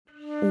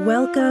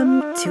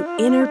Welcome to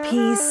Inner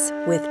Peace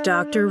with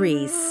Dr.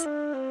 Reese,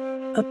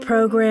 a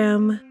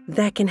program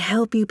that can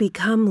help you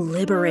become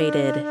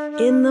liberated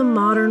in the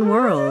modern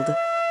world.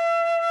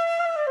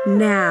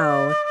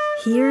 Now,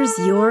 here's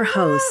your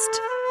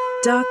host,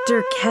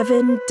 Dr.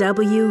 Kevin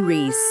W.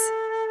 Reese.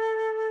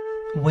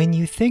 When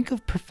you think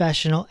of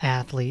professional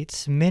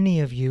athletes, many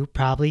of you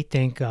probably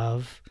think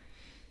of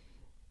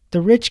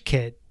the rich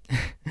kid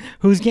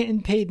who's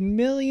getting paid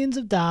millions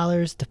of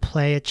dollars to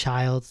play a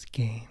child's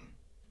game.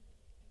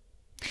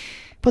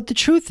 But the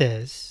truth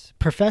is,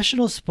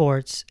 professional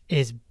sports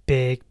is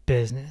big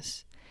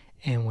business.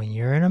 And when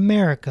you're in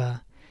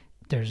America,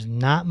 there's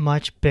not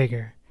much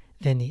bigger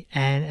than the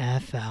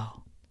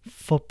NFL.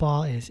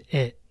 Football is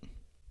it.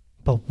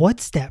 But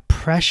what's that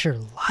pressure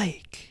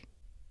like?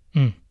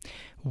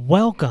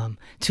 Welcome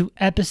to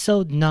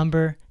episode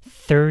number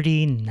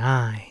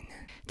 39.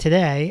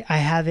 Today, I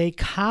have a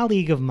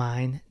colleague of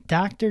mine,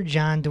 Dr.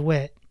 John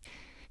DeWitt.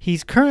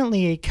 He's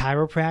currently a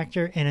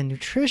chiropractor and a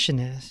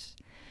nutritionist,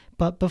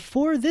 but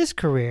before this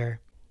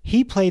career,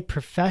 he played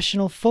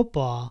professional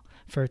football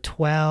for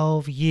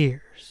 12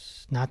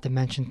 years, not to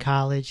mention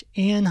college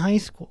and high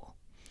school.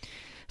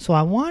 So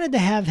I wanted to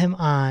have him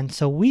on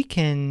so we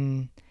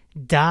can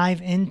dive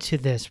into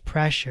this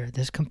pressure,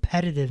 this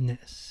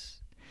competitiveness.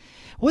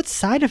 What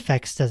side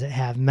effects does it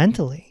have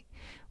mentally?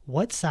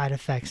 What side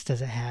effects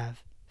does it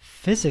have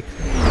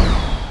physically?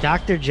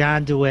 Dr.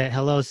 John DeWitt,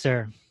 hello,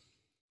 sir.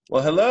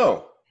 Well,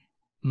 hello.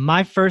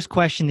 My first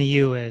question to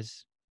you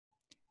is,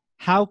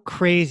 how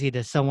crazy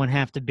does someone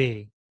have to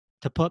be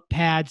to put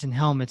pads and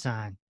helmets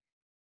on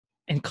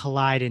and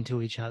collide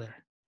into each other?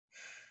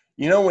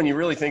 You know, when you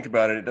really think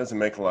about it, it doesn't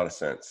make a lot of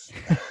sense.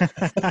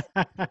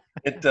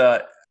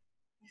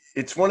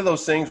 It's one of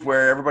those things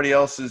where everybody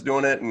else is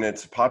doing it and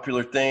it's a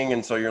popular thing.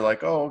 And so you're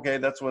like, oh, okay,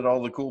 that's what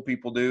all the cool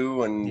people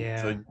do. And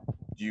so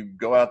you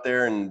go out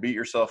there and beat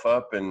yourself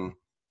up. And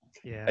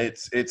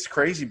it's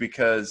crazy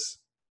because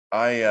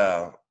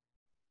I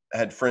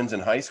had friends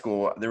in high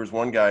school. There was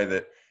one guy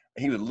that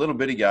he was a little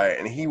bitty guy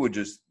and he would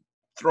just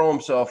throw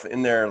himself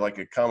in there like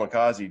a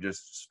kamikaze,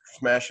 just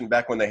smashing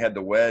back when they had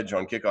the wedge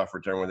on kickoff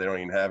return where they don't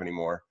even have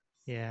anymore.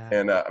 Yeah.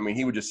 And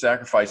he would just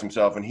sacrifice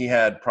himself, and he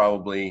had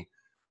probably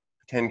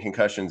 10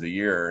 concussions a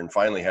year and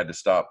finally had to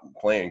stop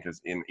playing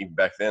because even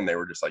back then they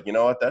were just like, you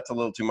know what, that's a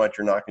little too much.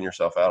 You're knocking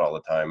yourself out all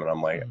the time. And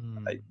I'm like,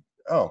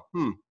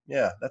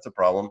 yeah, that's a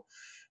problem.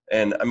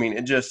 And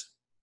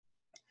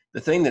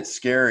the thing that's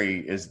scary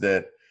is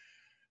that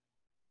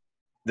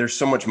there's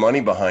so much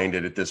money behind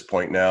it at this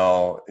point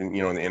now, in the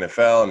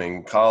NFL and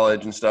in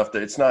college and stuff,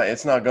 that it's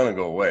not going to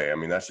go away. I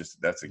mean,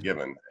 that's a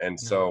given. And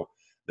so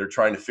they're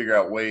trying to figure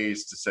out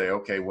ways to say,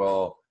 okay,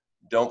 well,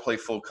 don't play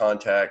full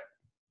contact,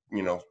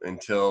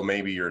 until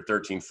maybe you're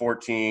 13,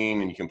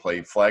 14, and you can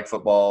play flag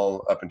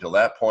football up until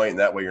that point. And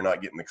that way you're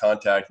not getting the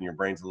contact and your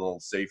brain's a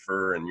little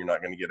safer and you're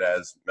not going to get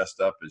as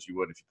messed up as you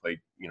would if you played,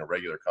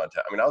 regular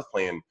contact. I mean, I was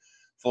playing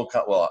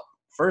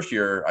first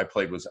year I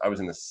was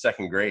in the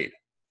second grade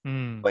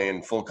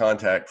playing full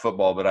contact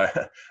football, but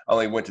I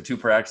only went to 2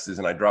 practices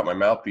and I dropped my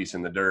mouthpiece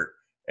in the dirt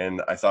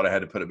and I thought I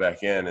had to put it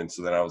back in. And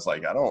so then I was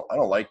like, I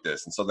don't like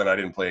this. And so then I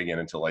didn't play again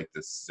until like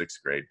the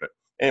 6th grade. But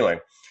anyway,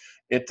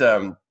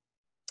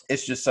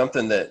 it's just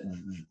something that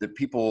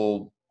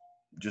people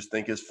just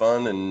think is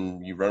fun,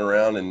 and you run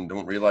around and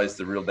don't realize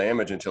the real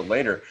damage until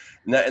later.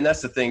 And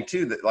that's the thing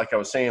too, that like I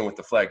was saying with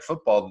the flag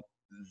football,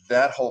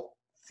 that whole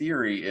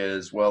theory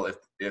is, well,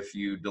 if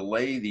you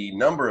delay the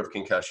number of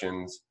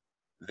concussions,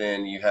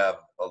 then you have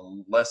a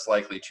less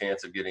likely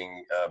chance of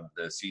getting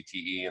the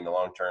CTE and the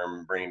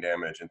long-term brain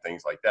damage and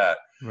things like that.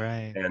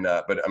 Right. And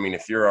but I mean,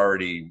 if you're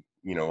already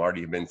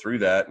been through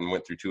that and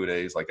went through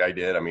 2-a-days like I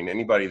did, I mean,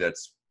 anybody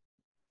that's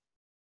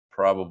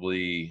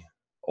probably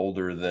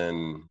older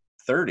than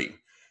 30,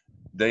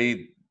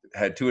 they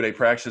had 2-a-day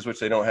practices, which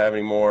they don't have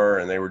anymore,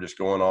 and they were just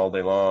going all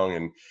day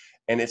long.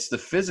 And it's the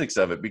physics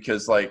of it,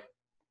 because like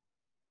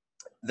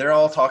they're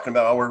all talking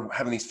about, we're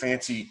having these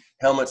fancy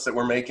helmets that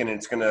we're making and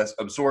it's going to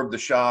absorb the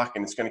shock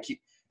and it's going to keep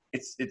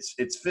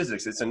it's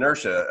physics, it's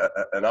inertia.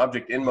 An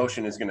object in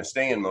motion is going to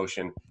stay in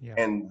motion.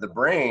 And the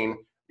brain,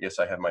 yes,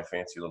 I have my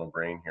fancy little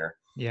brain here,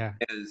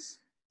 is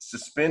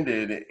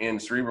suspended in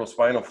cerebral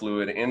spinal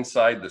fluid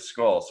inside the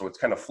skull. So it's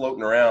kind of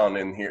floating around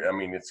in here. I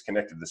mean, it's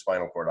connected to the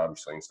spinal cord,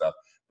 obviously, and stuff,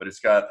 but it's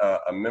got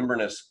a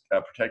membranous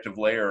protective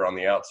layer on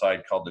the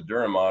outside called the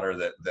dura mater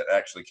that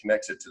actually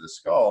connects it to the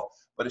skull,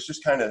 but it's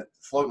just kind of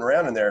floating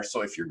around in there.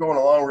 So if you're going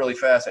along really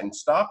fast and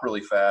stop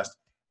really fast,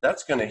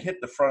 that's going to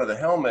hit the front of the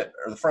helmet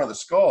or the front of the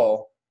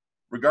skull,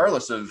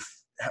 regardless of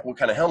what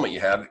kind of helmet you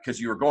have, because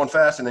you were going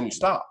fast and then you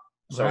stop.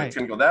 So It's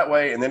going to go that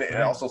way. And then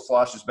it also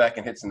sloshes back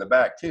and hits in the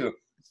back too.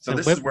 So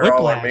this is where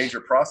all our major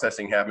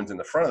processing happens, in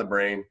the front of the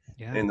brain.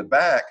 In the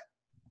back,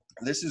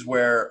 this is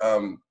where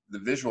the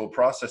visual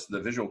process, the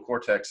visual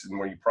cortex, and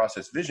where you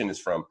process vision is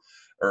from,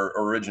 or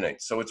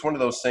originates. So it's one of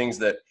those things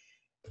that,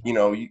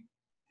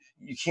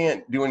 you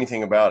can't do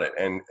anything about it,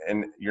 and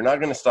you're not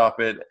going to stop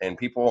it. And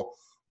people,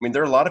 I mean,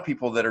 there are a lot of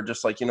people that are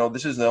just like,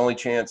 this is the only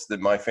chance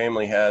that my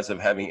family has of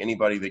having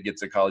anybody that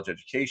gets a college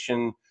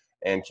education.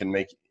 and can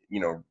make,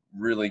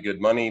 really good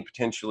money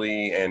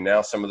potentially. And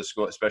now some of the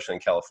schools, especially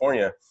in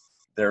California,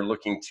 they're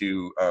looking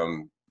to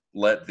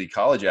let the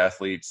college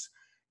athletes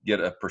get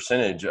a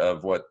percentage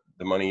of what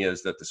the money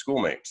is that the school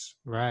makes.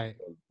 Right.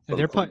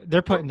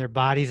 They're putting their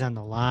bodies on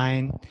the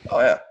line.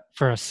 Oh yeah.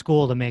 For a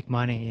school to make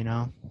money,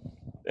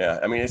 Yeah.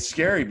 I mean, it's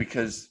scary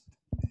because,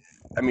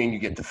 you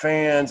get the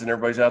fans and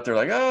everybody's out there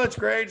like, oh, it's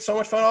great. It's so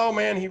much fun. Oh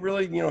man, he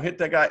really, hit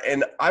that guy.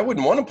 And I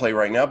wouldn't want to play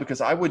right now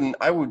because I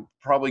would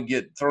probably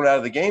get thrown out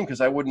of the game because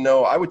I wouldn't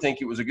know. I would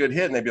think it was a good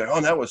hit and they'd be like, oh,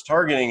 that was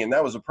targeting and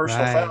that was a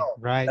personal foul.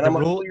 Right. And I'm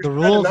like, well, you're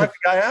trying to knock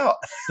the guy out.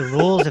 The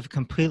rules have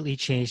completely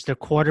changed. The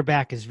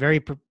quarterback is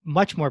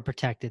much more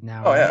protected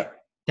now. Oh right? yeah.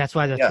 That's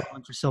why they're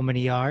throwing for so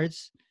many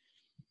yards.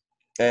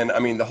 And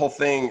the whole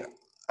thing,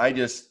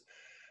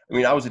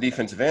 I was a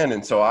defensive end.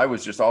 And so I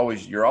was just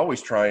you're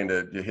always trying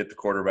to hit the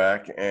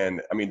quarterback. And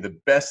the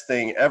best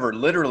thing ever,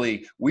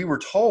 literally, we were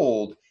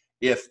told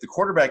if the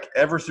quarterback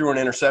ever threw an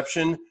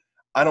interception,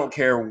 I don't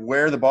care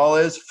where the ball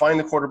is, find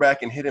the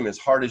quarterback and hit him as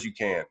hard as you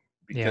can,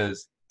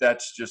 because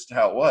that's just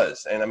how it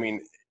was.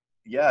 And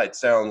it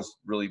sounds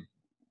really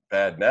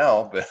bad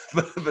now, but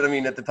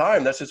at the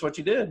time, that's just what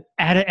you did.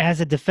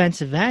 As a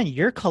defensive end,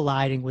 you're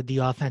colliding with the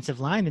offensive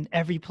lineman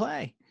every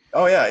play.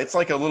 Oh yeah, it's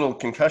like a little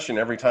concussion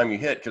every time you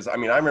hit. Because I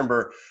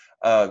remember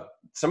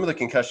some of the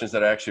concussions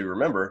that I actually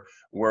remember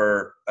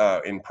were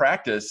in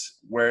practice,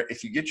 where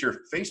if you get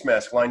your face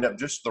mask lined up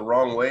just the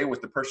wrong way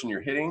with the person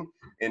you're hitting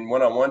in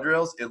one-on-one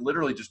drills, it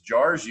literally just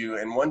jars you.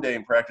 And one day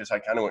in practice, I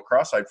kind of went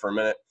cross-eyed for a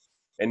minute.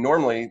 And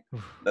normally,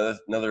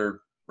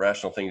 another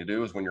rational thing to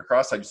do is when you're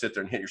cross-eyed, you sit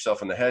there and hit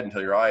yourself in the head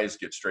until your eyes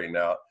get straightened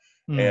out.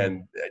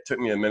 And it took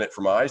me a minute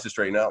for my eyes to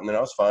straighten out, and then I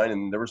was fine,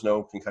 and there was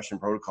no concussion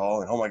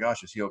protocol. And oh my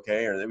gosh, is he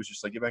okay? Or it was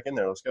just like, get back in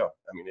there, let's go.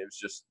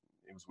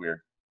 It was weird.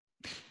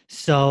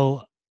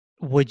 So,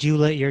 would you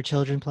let your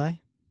children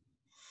play?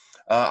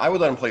 I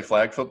would let them play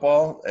flag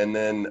football, and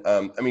then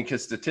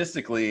because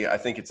statistically, I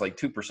think it's like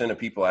 2% of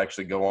people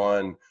actually go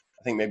on.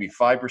 I think maybe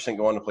 5%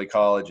 go on to play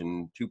college,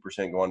 and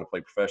 2% go on to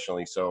play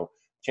professionally. So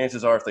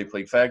chances are, if they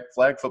played flag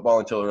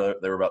football until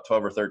they were about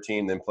 12 or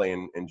 13, then play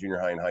in junior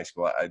high and high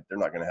school, they're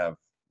not going to have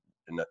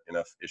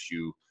enough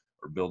issue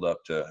or build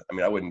up to.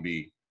 I wouldn't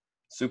be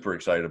super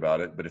excited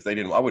about it, but if they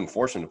didn't, I wouldn't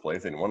force them to play.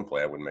 If they didn't want to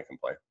play, I wouldn't make them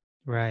play.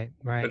 Right.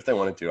 But if they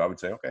wanted to, I would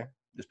say, okay,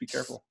 just be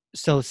careful.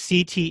 So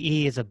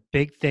CTE is a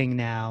big thing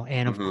now,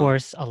 and of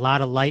course, a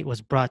lot of light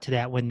was brought to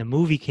that when the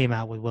movie came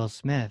out with Will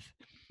Smith.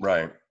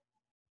 Right.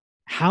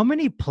 How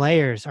many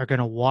players are going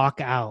to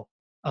walk out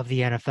of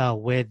the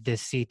NFL with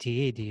this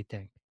CTE, do you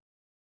think?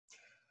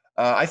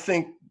 I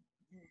think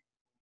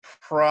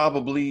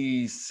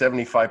probably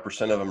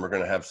 75% of them are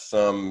going to have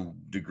some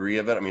degree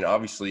of it.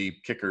 Obviously,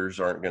 kickers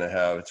aren't going to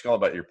have. It's all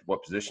about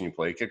what position you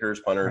play.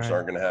 Kickers, punters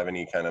aren't going to have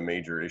any kind of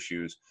major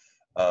issues.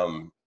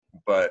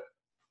 But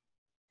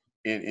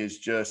it is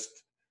just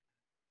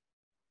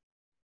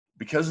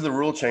because of the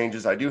rule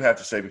changes. I do have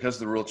to say, because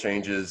of the rule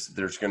changes,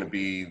 there's going to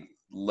be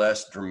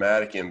less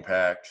dramatic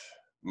impact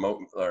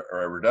or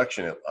a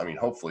reduction.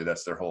 Hopefully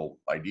that's their whole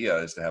idea,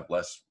 is to have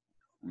less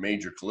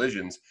major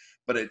collisions.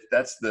 But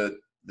that's the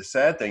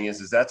sad thing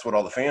is that's what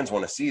all the fans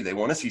want to see. They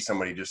want to see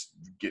somebody just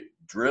get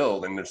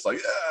drilled, and it's like,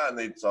 and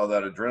they saw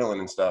that adrenaline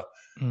and stuff.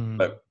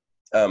 But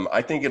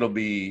I think it'll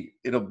be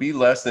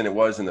less than it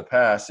was in the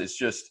past. It's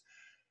just,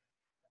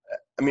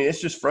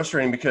 it's just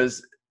frustrating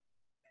because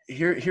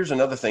here's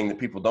another thing that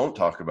people don't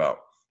talk about.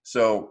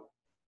 So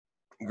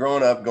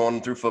growing up,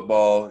 going through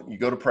football, you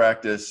go to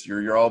practice,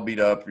 you're all beat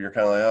up, you're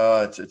kind of like,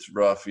 oh, it's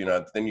rough,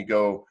 then you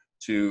go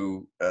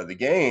to the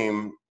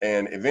game,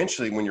 and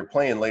eventually when you're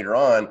playing later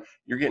on,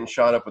 you're getting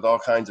shot up with all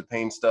kinds of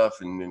pain stuff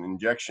and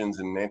injections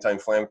and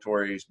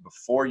anti-inflammatories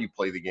before you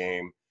play the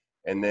game,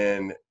 and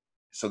then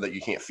so that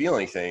you can't feel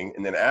anything.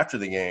 And then after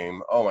the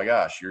game, oh my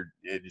gosh,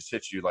 it just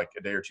hits you like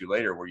a day or two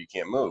later where you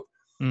can't move.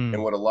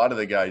 And what a lot of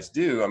the guys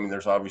do,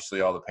 there's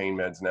obviously all the pain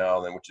meds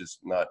now, which is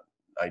not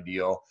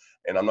ideal.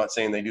 And I'm not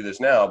saying they do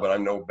this now, but I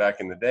know back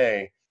in the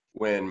day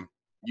when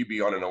you'd be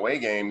on an away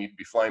game, you'd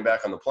be flying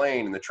back on the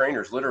plane, and the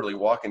trainer's literally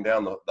walking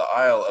down the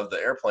aisle of the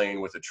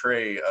airplane with a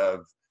tray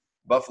of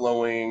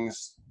buffalo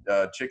wings,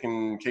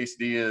 chicken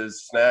quesadillas,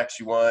 snacks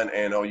you want,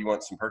 and you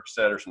want some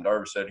Percocet or some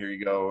Darvocet, here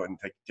you go, and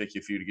take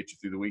you a few to get you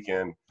through the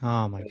weekend.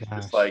 Oh my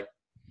gosh. It's like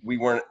we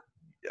weren't,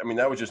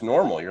 that was just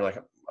normal. You're like,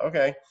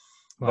 okay.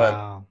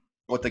 Wow.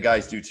 But what the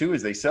guys do too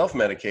is they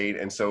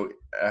self-medicate. And so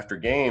after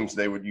games,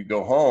 you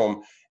go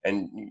home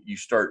and you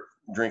start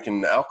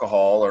drinking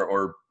alcohol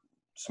or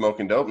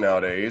smoking dope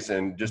nowadays,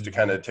 and just to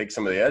kind of take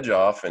some of the edge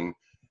off. And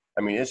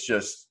it's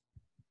just,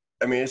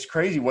 it's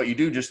crazy what you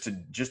do just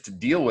to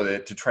deal with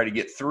it, to try to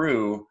get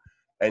through,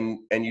 and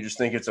you just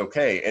think it's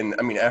okay. And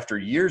after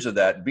years of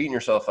that, beating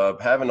yourself up,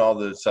 having all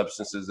the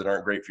substances that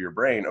aren't great for your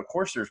brain, of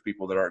course there's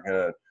people that aren't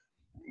going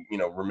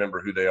to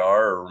remember who they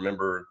are or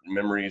remember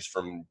memories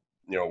from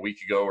a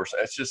week ago or so.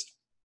 It's just,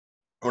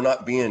 we're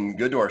not being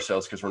good to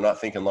ourselves because we're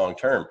not thinking long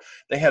term.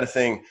 They had a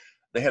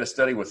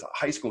study with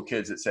high school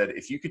kids that said,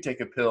 if you could take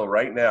a pill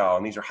right now,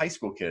 and these are high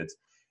school kids,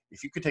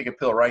 if you could take a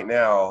pill right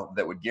now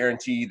that would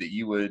guarantee that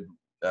you would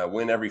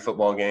win every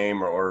football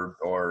game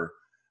or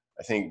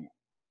I think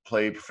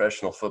play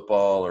professional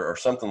football or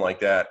something like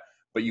that,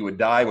 but you would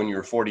die when you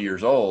were 40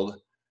 years old,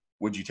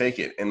 would you take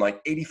it? And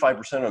like 85%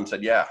 of them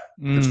said, yeah,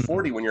 because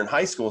 40 when you're in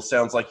high school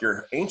sounds like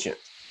you're ancient.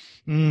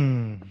 I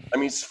mean,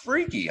 it's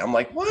freaky. I'm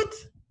like, what?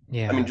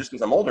 Yeah. I mean, just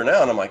because I'm older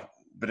now, and I'm like,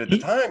 but at the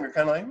time, you're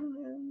kind of like.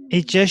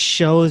 It just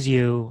shows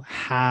you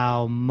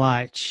how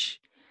much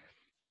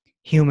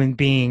human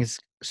beings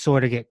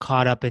sort of get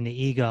caught up in the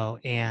ego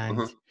and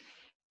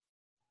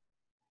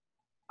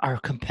are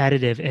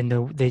competitive, and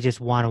they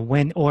just want to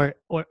win or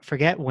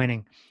forget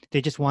winning.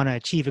 They just want to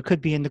achieve. It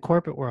could be in the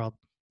corporate world.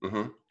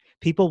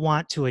 People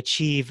want to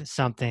achieve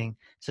something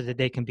so that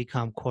they can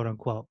become, quote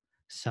unquote,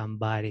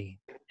 somebody,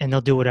 and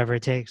they'll do whatever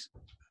it takes.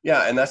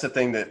 Yeah. And that's the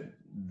thing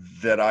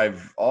that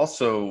I've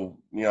also,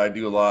 I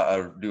do a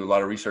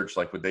lot of research,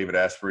 like with David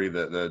Asprey,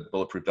 the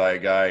Bulletproof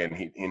Diet guy.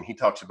 And he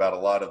talks about a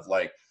lot of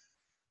like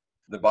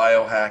the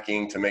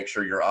biohacking to make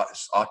sure you're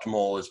as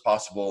optimal as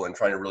possible and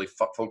trying to really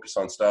focus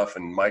on stuff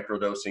and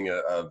microdosing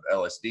of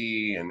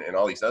LSD and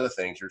all these other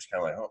things. You're just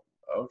kind of like,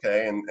 oh,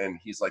 okay. And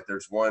he's like,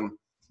 there's one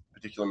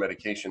particular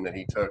medication that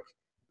he took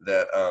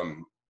that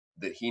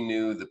he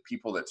knew the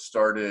people that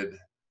started,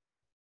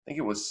 I think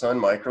it was Sun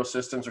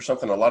Microsystems or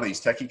something. A lot of these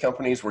techie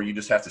companies where you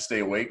just have to stay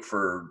awake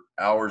for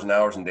hours and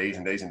hours and days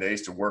and days and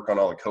days to work on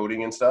all the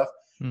coding and stuff.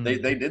 They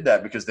did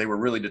that because they were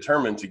really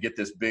determined to get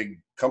this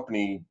big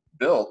company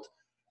built,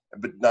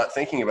 but not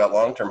thinking about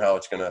long-term how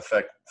it's going to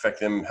affect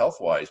them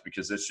health-wise,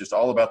 because it's just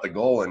all about the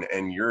goal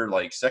and you're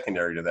like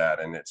secondary to that.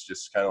 And it's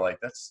just kind of like,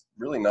 that's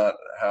really not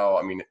how,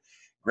 I mean,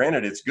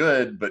 granted it's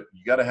good, but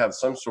you got to have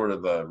some sort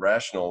of a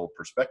rational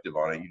perspective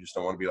on it. You just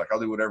don't want to be like, I'll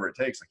do whatever it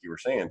takes, like you were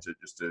saying,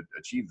 to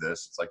achieve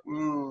this. It's like,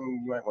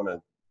 you might want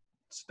to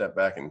step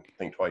back and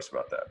think twice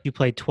about that. You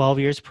played 12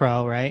 years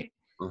pro, right?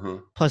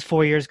 Plus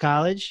 4 years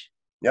college?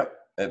 Yep,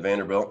 at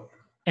Vanderbilt.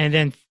 And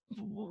then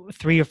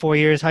 3 or 4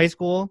 years high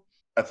school?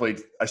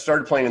 I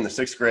started playing in the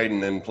 6th grade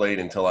and then played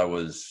until I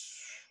was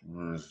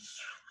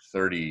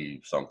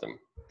 30 something.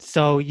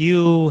 So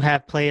you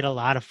have played a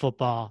lot of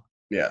football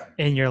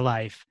in your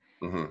life,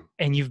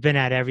 and you've been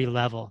at every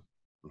level.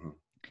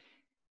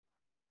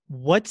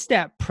 What's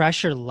that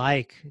pressure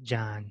like,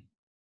 John,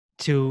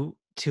 to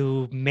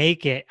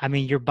make it? I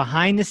mean, you're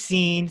behind the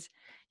scenes,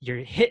 you're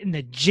hitting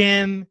the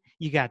gym,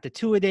 you got the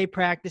 2-a-day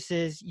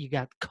practices, you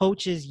got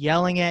coaches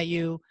yelling at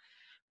you.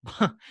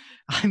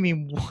 I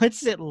mean,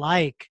 what's it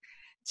like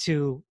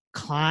to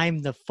climb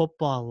the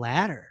football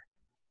ladder?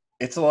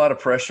 It's a lot of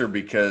pressure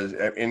because,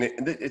 and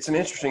it's an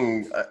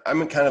interesting,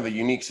 I'm in kind of a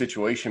unique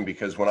situation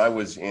because when I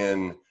was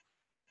in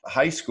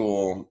high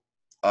school,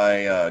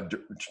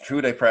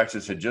 2-a-day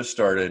practice had just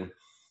started,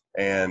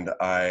 and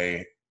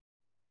I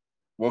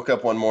woke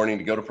up one morning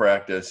to go to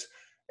practice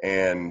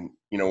and,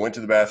 went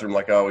to the bathroom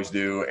like I always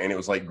do. And it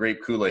was like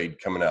grape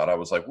Kool-Aid coming out. I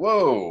was like,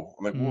 whoa,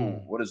 I'm like,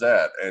 whoa, what is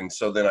that? And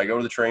so then I go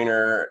to the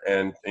trainer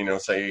and,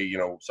 say,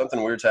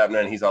 something weird's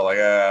happening. And he's all like,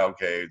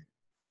 okay,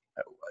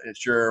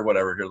 sure,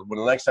 whatever. When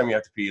the next time you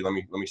have to pee, let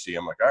me see.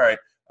 I'm like, all right.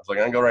 I was like,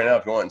 I can go right now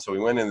if you want. And so we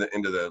went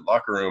into the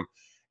locker room,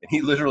 and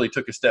he literally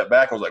took a step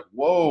back and was like,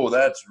 whoa,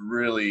 that's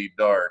really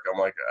dark. I'm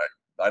like,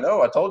 I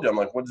know, I told you. I'm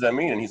like, what does that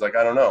mean? And he's like,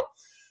 I don't know.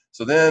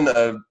 So then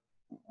a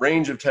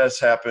range of tests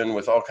happened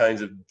with all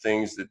kinds of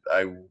things that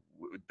I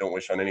don't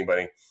wish on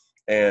anybody,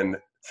 and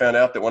found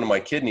out that one of my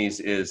kidneys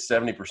is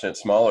 70%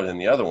 smaller than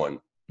the other one.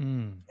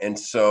 And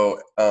so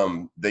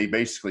they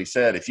basically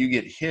said, if you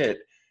get hit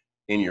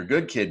in your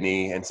good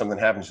kidney and something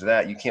happens to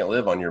that, you can't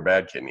live on your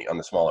bad kidney, on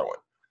the smaller one.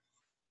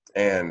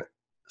 And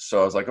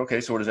so I was like,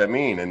 okay, so what does that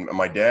mean? And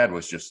my dad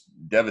was just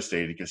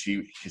devastated because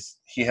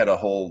he had a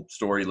whole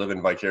story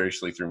living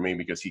vicariously through me,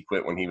 because he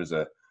quit when he was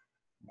a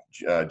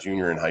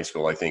junior in high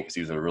school, I think, because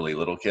he was a really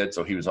little kid.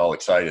 So he was all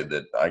excited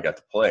that I got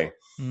to play.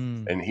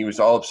 And he was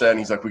all upset. And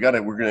he's like, we're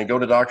going to go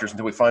to doctors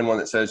until we find one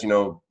that says,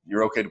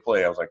 you're okay to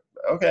play. I was like,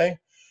 okay.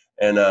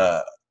 And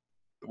I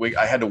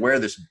had to wear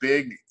this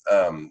big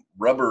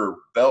rubber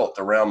belt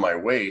around my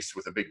waist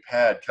with a big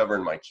pad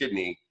covering my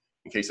kidney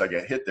in case I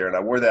get hit there. And I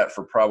wore that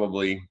for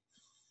probably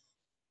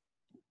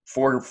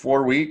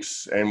four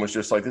weeks and was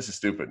just like, this is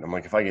stupid. I'm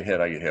like, if I get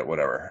hit, I get hit,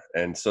 whatever.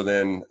 And so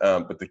then,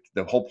 but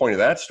the whole point of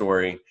that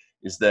story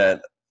is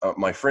that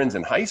my friends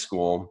in high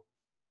school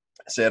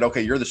said,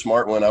 okay, you're the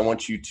smart one. I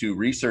want you to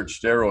research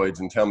steroids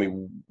and tell me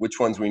which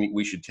ones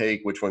we should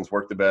take, which ones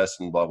work the best,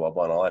 and blah, blah,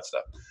 blah, and all that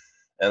stuff.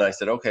 And I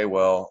said, okay,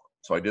 well,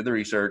 so I did the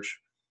research,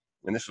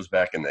 and this was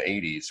back in the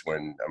 80s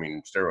when,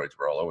 steroids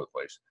were all over the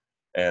place.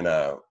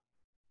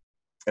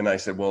 And I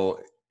said, well,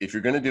 if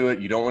you're going to do it,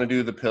 you don't want to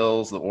do the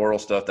pills, the oral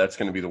stuff. That's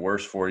going to be the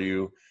worst for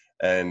you.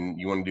 And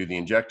you want to do the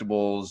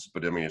injectables,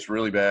 but it's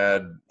really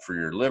bad for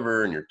your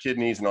liver and your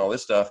kidneys and all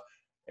this stuff.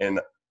 And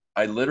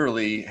I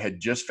literally had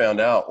just found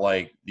out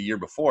like the year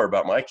before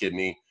about my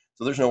kidney.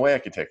 So there's no way I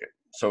could take it.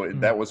 So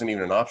that wasn't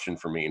even an option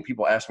for me. And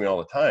people ask me all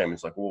the time,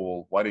 it's like,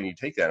 well, why didn't you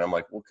take that? And I'm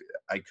like, well,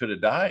 I could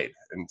have died.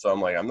 And so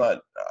I'm like,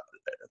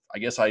 I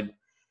guess I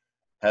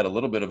had a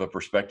little bit of a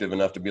perspective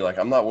enough to be like,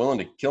 I'm not willing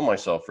to kill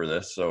myself for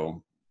this.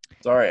 So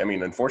it's all right.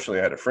 Unfortunately,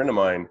 I had a friend of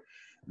mine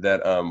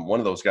that one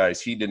of those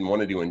guys, he didn't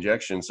want to do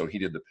injections, so he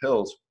did the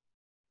pills.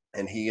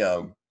 And he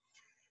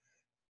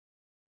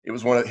it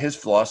was one of his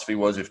philosophy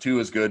was, if 2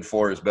 is good,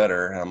 4 is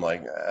better. And I'm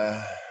like,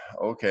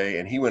 okay.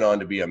 And he went on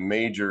to be a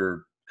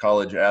major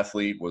college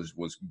athlete,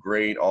 was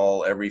great,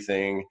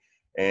 everything.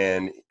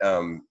 And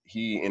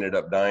he ended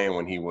up dying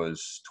when he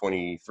was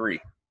 23.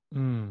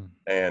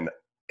 And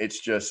it's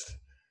just,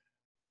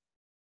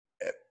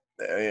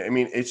 I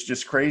mean, it's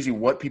just crazy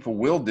what people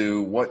will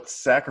do, what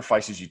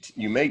sacrifices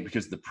you make,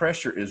 because the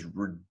pressure is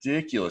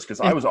ridiculous. Because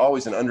I was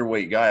always an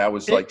underweight guy. I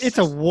was it's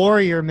a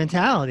warrior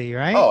mentality,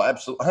 right? Oh,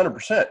 absolutely,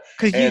 100%.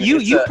 Because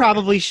you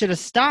probably should have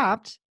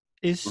stopped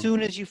as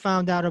soon as you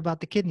found out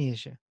about the kidney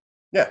issue.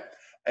 Yeah,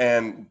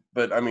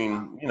 but I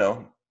mean,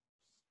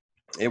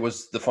 it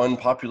was the fun,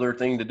 popular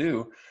thing to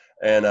do,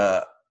 and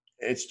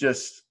it's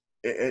just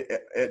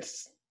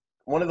it's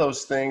one of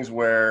those things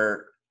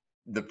where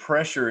the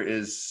pressure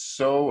is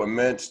so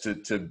immense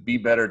to be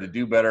better, to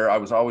do better. I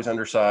was always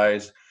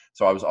undersized,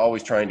 so I was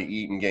always trying to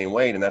eat and gain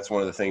weight. And that's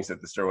one of the things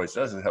that the steroids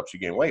does, it helps you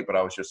gain weight. But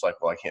I was just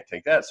like, well, I can't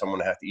take that, so I'm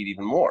going to have to eat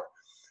even more.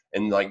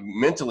 And like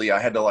mentally, I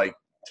had to like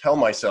tell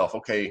myself,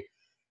 okay,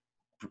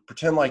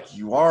 pretend like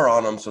you are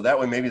on them, so that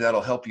way maybe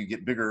that'll help you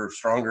get bigger,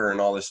 stronger,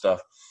 and all this stuff.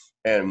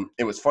 And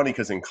it was funny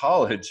because in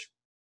college,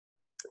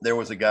 there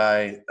was a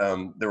guy,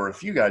 there were a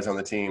few guys on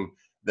the team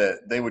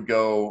that they would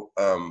go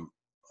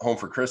home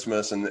for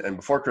Christmas, and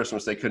before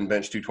Christmas they couldn't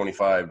bench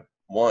 225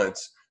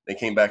 once. They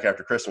came back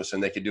after Christmas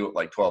and they could do it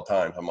like 12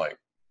 times. I'm like,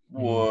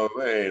 whoa,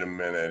 wait a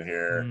minute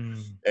here.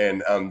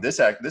 And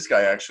this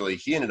guy actually,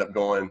 he ended up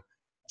going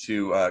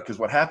to because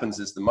what happens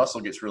is the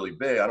muscle gets really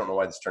big. I don't know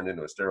why this turned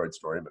into a steroid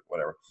story, but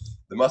whatever.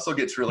 The muscle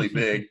gets really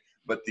big,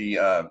 but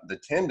the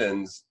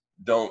tendons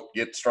don't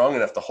get strong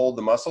enough to hold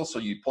the muscle, so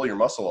you pull your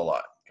muscle a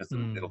lot because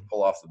it'll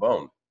pull off the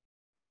bone.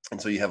 And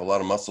so you have a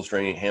lot of muscle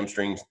straining,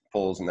 hamstring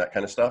pulls, and that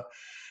kind of stuff.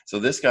 So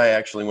this guy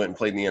actually went and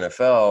played in the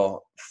NFL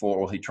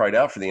he tried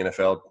out for the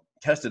NFL,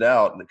 tested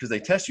out, because they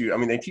test you. I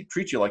mean, they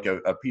treat you like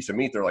a piece of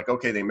meat. They're like,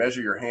 okay, they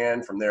measure your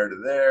hand from there to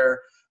there.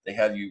 They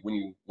have you,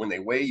 when they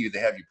weigh you, they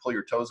have you pull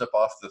your toes up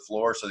off the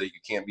floor so that you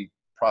can't be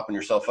propping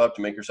yourself up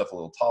to make yourself a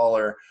little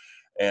taller.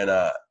 And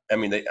I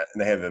mean, they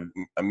have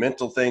a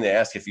mental thing. They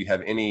ask if you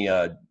have any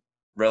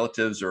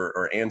relatives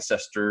or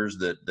ancestors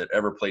that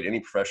ever played any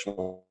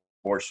professional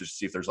sports, just to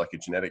see if there's like a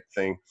genetic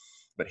thing.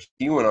 But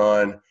he went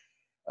on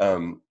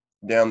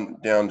down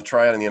to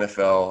try out in the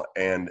NFL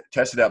and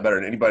tested out better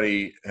than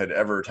anybody had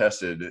ever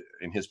tested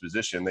in his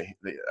position.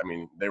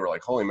 They were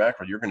like, holy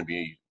mackerel, you're going to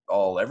be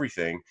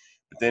everything.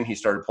 But then he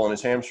started pulling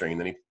his hamstring, and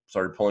then he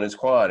started pulling his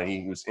quad, and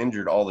he was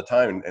injured all the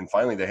time. And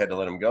finally they had to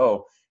let him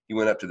go. He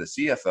went up to the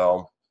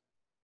CFL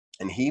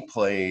and he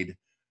played,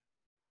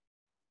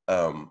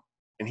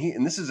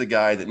 and this is a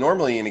guy that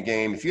normally in a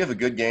game, if you have a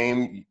good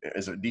game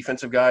as a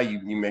defensive guy,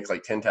 you make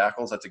like 10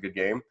 tackles. That's a good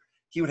game.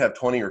 He would have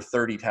 20 or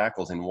 30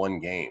 tackles in one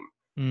game.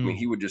 I mean,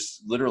 he would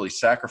just literally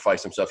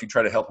sacrifice himself. You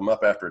try to help him up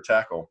after a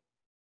tackle,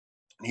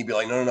 and he'd be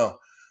like, no,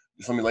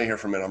 just let me lay here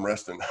for a minute. I'm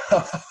resting.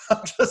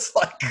 I'm just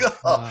like, oh.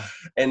 Wow.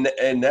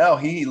 And now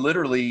he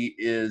literally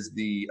is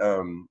the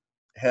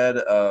head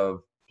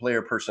of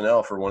player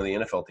personnel for one of the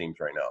NFL teams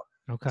right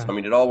now. Okay. So, I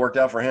mean, it all worked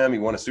out for him. He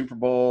won a Super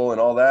Bowl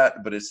and all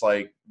that, but it's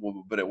like,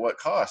 well, but at what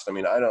cost? I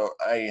mean,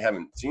 I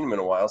haven't seen him in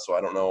a while, so I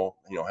don't know,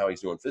 how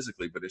he's doing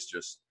physically, but it's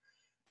just,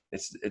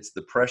 it's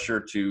the pressure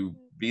to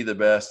be the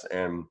best.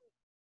 And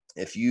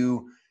if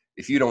you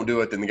don't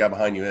do it, then the guy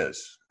behind you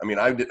is. I mean,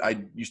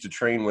 I used to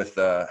train with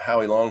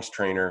Howie Long's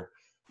trainer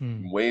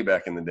way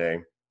back in the day.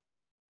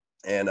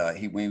 And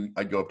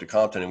I'd go up to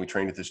Compton and we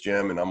trained at this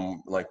gym, and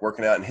I'm like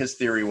working out. And his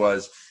theory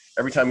was,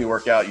 every time you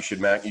work out, you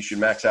should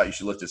max out. You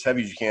should lift as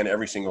heavy as you can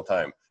every single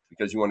time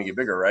because you want to get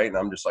bigger, right? And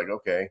I'm just like,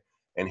 okay.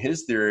 And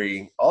his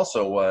theory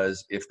also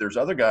was, if there's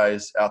other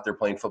guys out there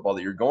playing football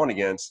that you're going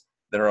against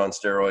that are on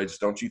steroids,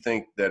 don't you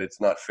think that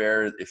it's not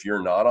fair if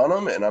you're not on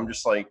them? And I'm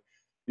just like,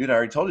 dude, I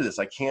already told you this.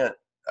 I can't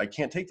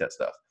take that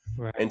stuff.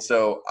 Right. And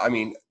so, I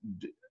mean,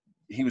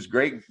 he was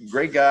great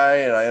guy.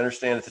 And I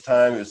understand at the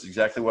time it was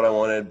exactly what I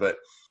wanted, but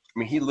I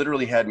mean, he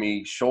literally had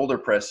me shoulder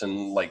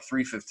pressing like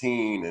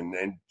 315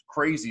 and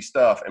crazy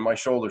stuff. And my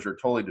shoulders are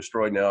totally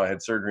destroyed now. I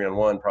had surgery on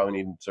one,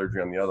 probably need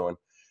surgery on the other one.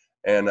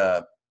 And,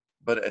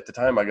 but at the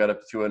time I got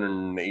up to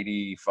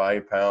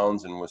 285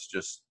 pounds and was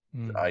just,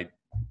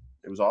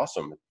 it was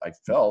awesome. I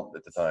felt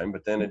at the time,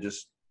 but then it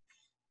just,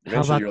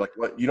 eventually you're like,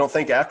 what? You don't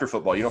think after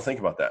football, you don't think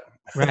about that.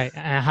 Right.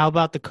 And how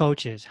about the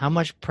coaches? How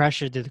much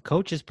pressure did the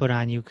coaches put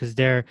on you? Because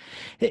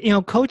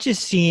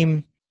coaches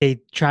they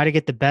try to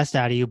get the best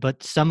out of you,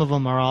 but some of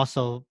them are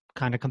also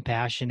kind of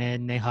compassionate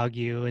and they hug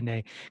you and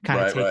they kind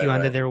of take you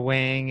under their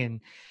wing.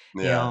 And,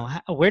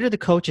 where do the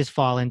coaches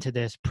fall into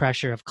this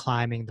pressure of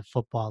climbing the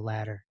football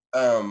ladder?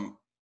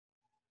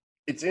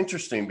 It's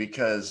interesting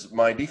because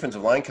my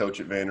defensive line coach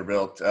at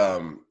Vanderbilt,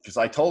 because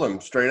I told him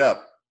straight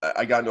up,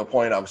 I got to a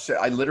point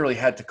I literally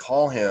had to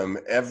call him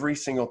every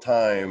single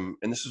time.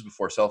 And this was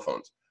before cell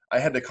phones. I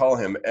had to call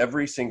him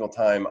every single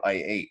time I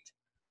ate.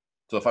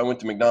 So if I went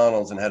to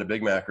McDonald's and had a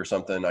Big Mac or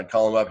something, I'd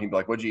call him up. He'd be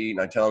like, what'd you eat?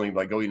 And I'd tell him, he'd be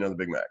like, go eat another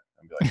Big Mac.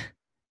 I'd be like,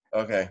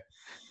 Okay.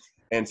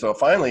 And so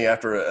finally,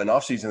 after an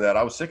off season of that,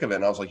 I was sick of it.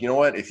 And I was like, you know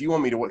what, if you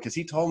want me to, because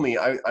he told me,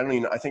 I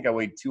think I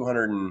weighed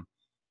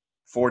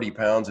 240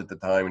 pounds at the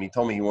time. And he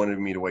told me he wanted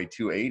me to weigh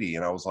 280.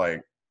 And I was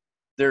like,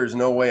 there's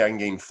no way I can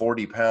gain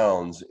 40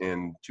 pounds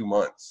in 2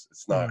 months.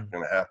 It's not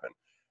going to happen.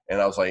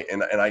 And I was like,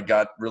 and I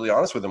got really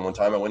honest with him one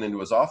time. I went into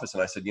his office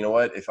and I said, you know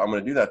what, if I'm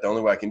going to do that, the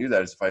only way I can do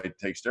that is if I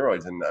take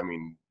steroids. And I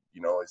mean,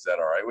 you know, is that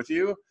all right with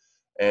you?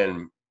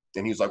 And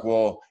he was like,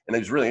 well, and it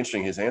was really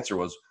interesting. His answer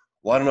was,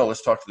 well, I don't know.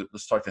 Let's talk to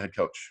the head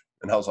coach.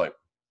 And I was like,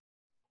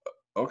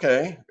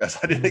 okay, because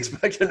I didn't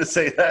expect him to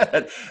say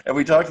that. And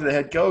we talked to the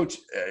head coach,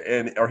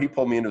 or he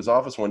pulled me into his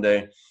office one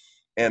day,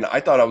 and I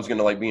thought I was going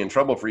to like be in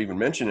trouble for even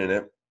mentioning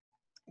it,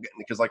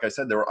 because like I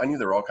said, I knew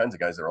there were all kinds of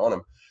guys that were on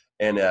him,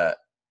 and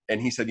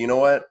he said, you know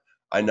what,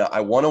 I know I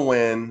want to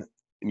win,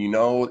 and you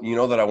know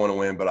that I want to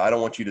win, but I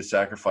don't want you to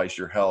sacrifice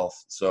your health,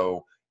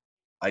 so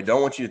I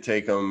don't want you to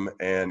take them,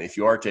 and if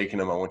you are taking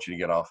them, I want you to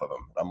get off of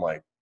them. I'm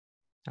like,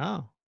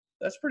 oh.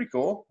 That's pretty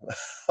cool.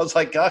 I was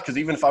like, God, because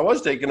even if I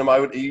was taking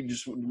them, he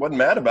just wasn't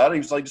mad about it. He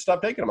was like, just stop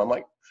taking them. I'm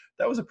like,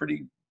 that was a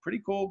pretty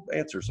cool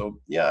answer. So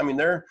yeah, I mean,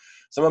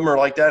 some of them are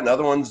like that, and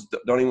other ones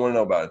don't even want to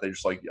know about it. They're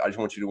just like, I just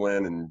want you to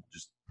win and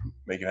just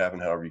make it happen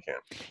however you can.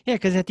 Yeah,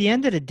 because at the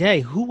end of the day,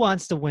 who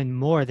wants to win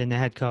more than the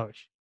head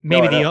coach?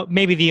 Maybe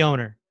the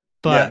owner,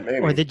 but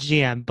or the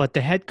GM, but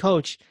the head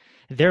coach,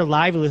 their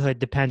livelihood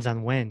depends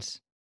on wins.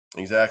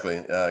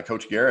 Exactly.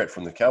 Coach Garrett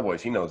from the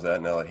Cowboys, he knows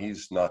that now that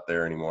he's not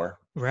there anymore.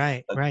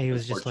 Right. He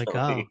was just let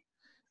go.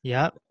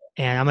 Yep.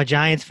 And I'm a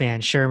Giants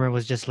fan. Shermer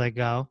was just let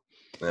go.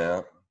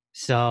 Yeah.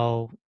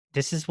 So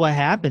this is what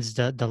happens.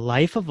 The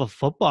life of a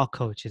football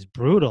coach is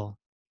brutal.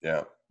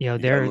 Yeah. You know,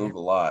 they're move a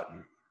lot.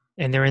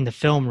 And they're in the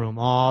film room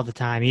all the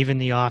time, even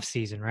the off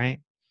season, right?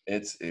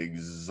 It's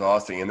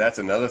exhausting. And that's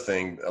another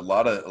thing. A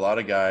lot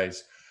of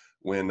guys,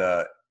 when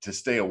to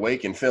stay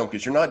awake in film,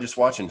 because you're not just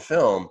watching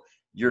film,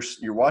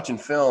 you're watching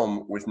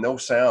film with no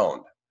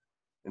sound.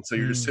 And so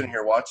you're just sitting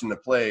here watching the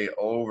play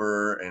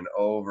over and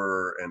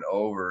over and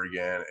over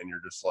again. And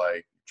you're just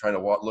like trying to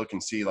look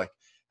and see, like,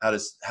 how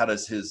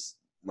does his,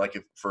 like,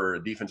 if for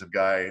a defensive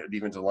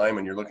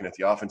lineman, you're looking at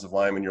the offensive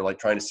lineman, you're like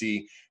trying to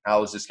see,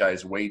 how is this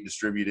guy's weight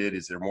distributed?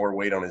 Is there more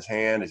weight on his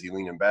hand? Is he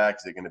leaning back?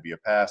 Is it going to be a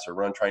pass or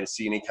run? Trying to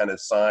see any kind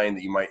of sign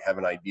that you might have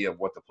an idea of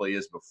what the play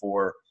is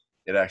before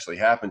it actually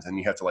happens. And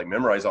you have to like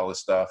memorize all this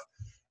stuff.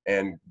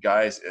 And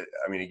guys,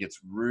 I mean, it gets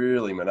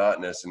really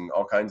monotonous, and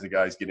all kinds of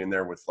guys get in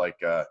there with like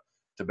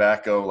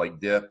tobacco, like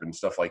dip and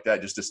stuff like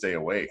that, just to stay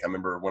awake. I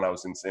remember when I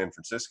was in San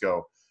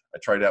Francisco, I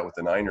tried out with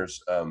the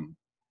Niners.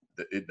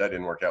 That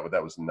didn't work out, but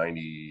that was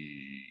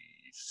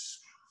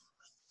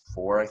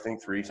 94, I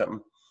think, 3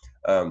 something.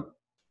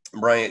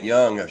 Bryant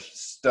Young, a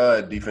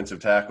stud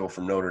defensive tackle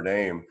from Notre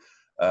Dame,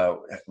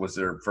 was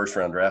their first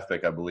round draft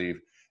pick, I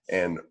believe.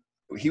 And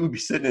he would be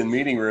sitting in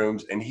meeting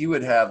rooms, and he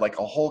would have like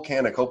a whole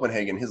can of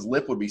Copenhagen. His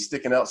lip would be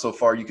sticking out so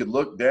far you could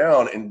look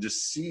down and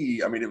just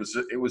see. I mean, it was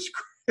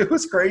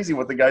crazy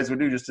what the guys would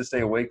do just to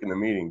stay awake in the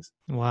meetings.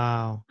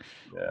 Wow.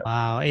 Yeah.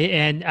 Wow.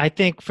 And I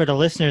think for the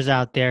listeners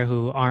out there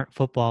who aren't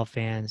football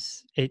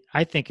fans,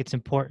 I think it's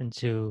important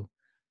to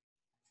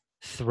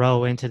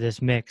throw into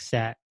this mix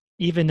that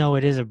even though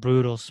it is a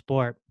brutal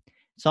sport,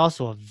 it's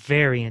also a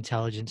very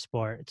intelligent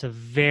sport. It's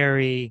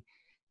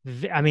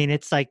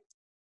it's like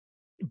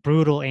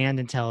brutal and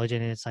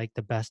intelligent, and it's like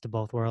the best of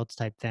both worlds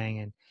type thing.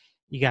 And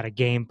you got a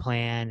game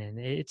plan, and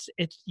it's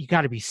you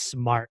got to be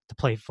smart to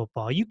play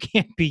football. You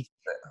can't be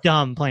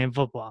dumb playing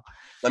football.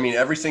 I mean,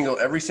 every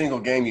single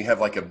game you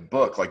have like a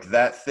book like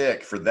that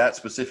thick for that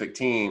specific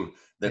team.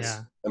 I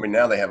mean,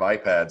 now they have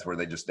iPads where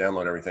they just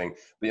download everything.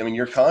 But I mean,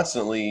 you're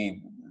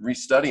constantly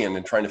restudying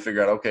and trying to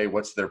figure out, okay,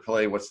 what's their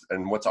play, what's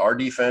our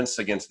defense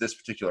against this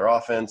particular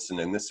offense and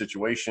in this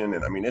situation.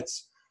 And I mean,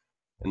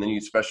 and then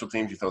you special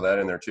teams, you throw that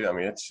in there too. I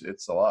mean,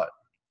 it's a lot.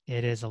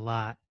 It is a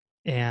lot.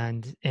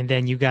 And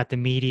then you got the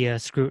media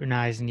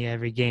scrutinizing you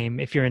every game.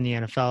 If you're in the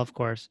NFL, of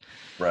course.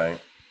 Right.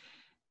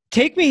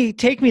 Take me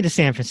to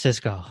San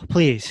Francisco,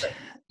 please. Okay.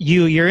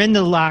 You're in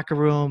the locker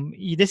room.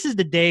 This is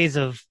the days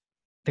of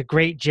the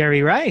great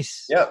Jerry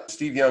Rice. Yeah.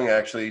 Steve Young,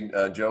 actually,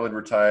 Joe had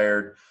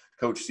retired.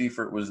 Coach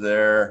Seifert was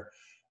there.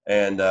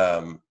 And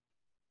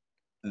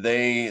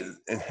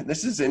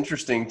this is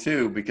interesting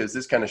too, because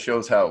this kind of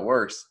shows how it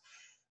works.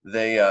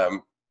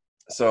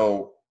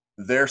 So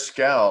their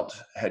scout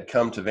had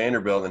come to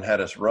Vanderbilt and had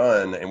us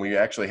run, and we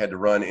actually had to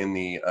run in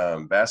the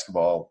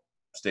basketball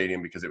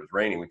stadium because it was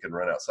raining. We couldn't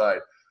run outside.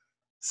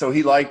 So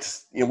he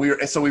liked, we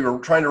were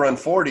trying to run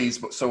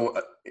 40s. But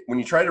so when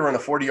you try to run a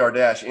 40-yard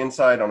dash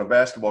inside on a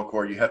basketball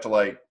court, you have to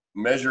like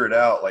measure it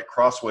out like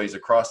crossways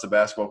across the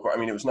basketball court. I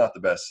mean, it was not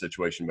the best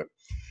situation, but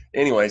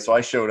anyway, so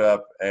I showed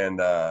up, and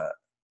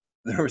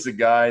there was a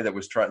guy that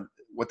was trying.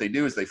 What they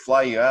do is they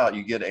fly you out.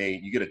 You get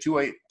a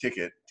two-way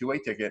ticket.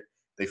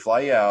 They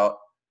fly you out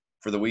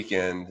for the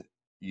weekend.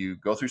 You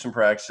go through some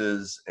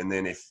practices, and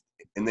then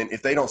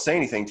if they don't say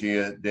anything to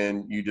you,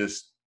 then you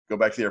just go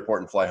back to the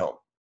airport and fly home.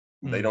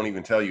 Mm-hmm. They don't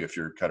even tell you if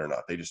you're cut or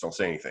not. They just don't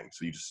say anything.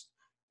 So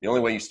the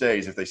only way you stay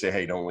is if they say,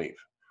 "Hey, don't leave."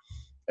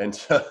 And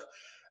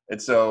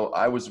And so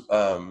I was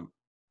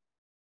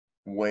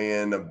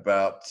weighing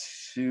about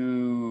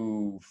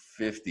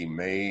 250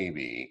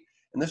 maybe.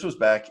 And this was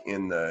back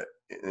in the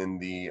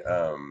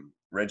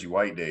Reggie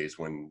White days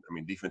when, I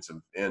mean, defensive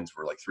ends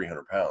were like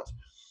 300 pounds.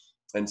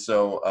 And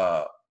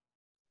so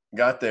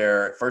got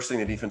there. First thing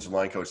the defensive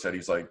line coach said,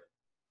 he's like,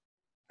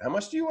 "How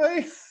much do you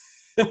weigh?"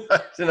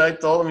 And I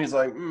told him, he's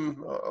like,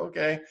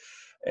 "Okay."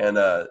 And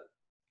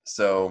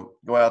so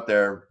go out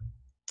there.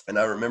 And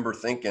I remember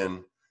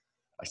thinking,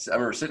 I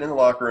remember sitting in the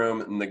locker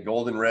room and the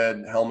gold and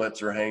red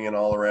helmets are hanging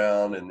all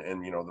around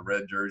and you know, the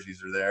red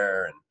jerseys are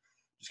there and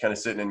just kind of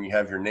sitting, and you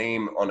have your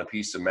name on a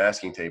piece of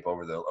masking tape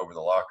over the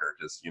locker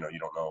because, you know, you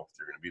don't know if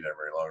they're going to be there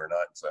very long or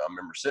not. So I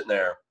remember sitting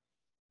there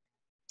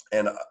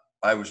and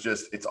I was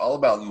just, it's all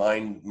about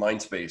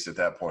mind space at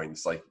that point.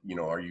 It's like, you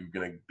know, are you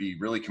going to be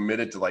really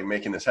committed to like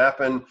making this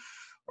happen,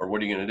 or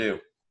what are you going to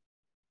do?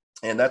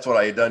 And that's what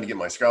I had done to get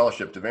my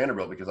scholarship to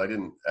Vanderbilt, because I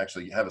didn't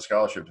actually have a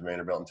scholarship to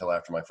Vanderbilt until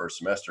after my first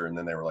semester. And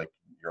then they were like,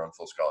 "You're on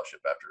full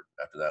scholarship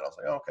after that." I was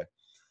like, "Oh, okay."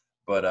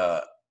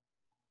 But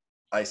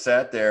I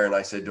sat there and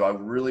I said, do I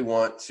really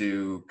want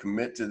to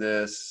commit to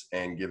this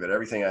and give it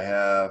everything I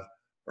have?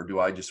 Or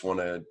do I just want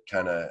to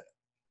kind of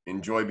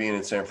enjoy being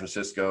in San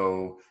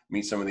Francisco,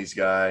 meet some of these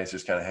guys,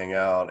 just kind of hang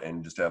out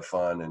and just have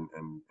fun and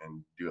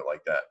do it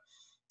like that?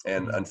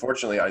 And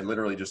unfortunately, I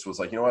literally just was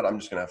like, you know what, I'm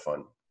just going to have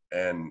fun.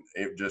 And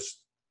it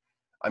just,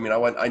 I mean,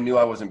 I knew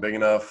I wasn't big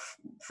enough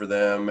for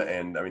them.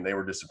 And I mean, they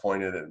were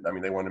disappointed. I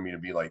mean, they wanted me to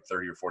be like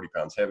 30 or 40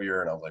 pounds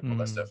heavier. And I was like, well,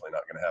 that's definitely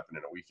not going to happen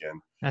in a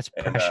weekend. That's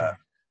pressure.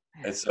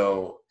 And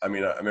so, I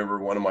mean, I remember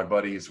one of my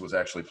buddies was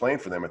actually playing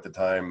for them at the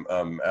time.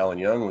 Alan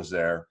Young was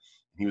there.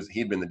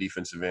 He'd been the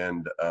defensive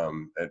end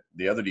at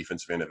the other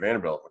defensive end at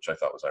Vanderbilt, which I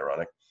thought was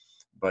ironic.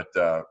 But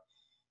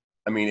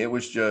I mean, it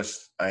was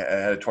just, I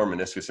had a torn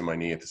meniscus in my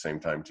knee at the same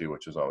time too,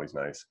 which was always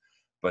nice.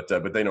 But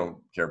they don't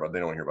care about, they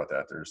don't hear about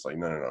that. They're just like,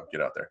 no,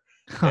 get out there.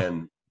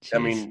 And I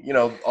mean, you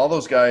know, all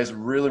those guys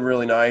really,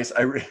 really nice.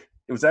 It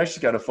was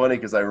actually kind of funny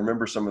because I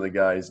remember some of the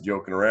guys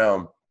joking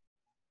around.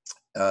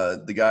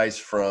 The guys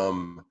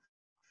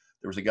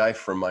there was a guy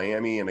from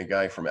Miami and a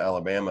guy from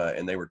Alabama,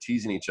 and they were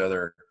teasing each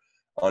other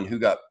on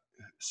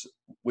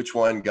which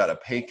one got a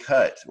pay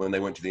cut when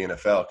they went to the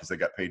NFL because they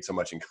got paid so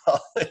much in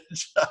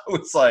college. I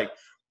was like,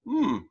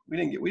 we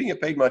didn't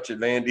get paid much at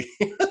Vandy.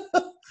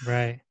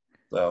 Right.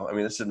 So, I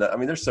mean,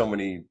 there's so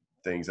many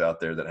things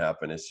out there that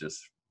happen. It's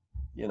just,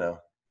 you know,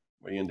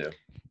 what are you gonna do?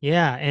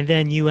 Yeah. And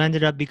then you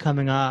ended up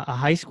becoming a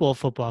high school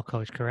football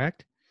coach,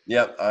 correct?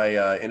 Yep.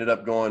 I ended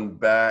up going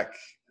back.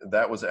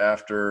 That was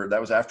after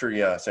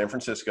San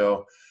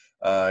Francisco.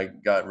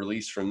 Got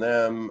released from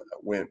them,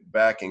 went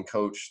back and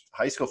coached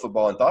high school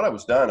football and thought I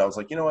was done. I was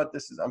like, you know what,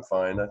 I'm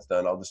fine. That's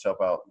done. I'll just help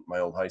out my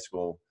old high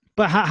school.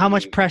 But how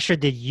much pressure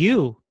did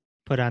you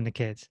put on the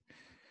kids?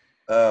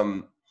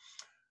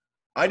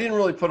 I didn't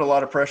really put a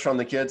lot of pressure on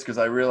the kids because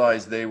I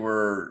realized they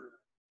were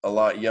a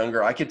lot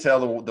younger. I could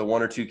tell the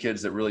one or two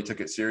kids that really took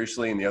it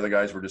seriously, and the other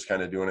guys were just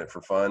kind of doing it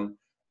for fun.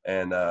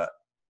 And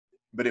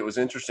but it was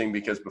interesting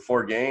because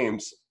before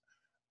games,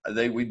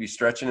 we'd be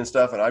stretching and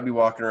stuff, and I'd be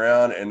walking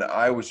around, and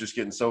I was just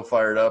getting so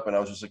fired up, and I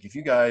was just like, if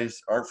you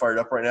guys aren't fired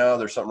up right now,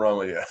 there's something wrong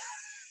with you.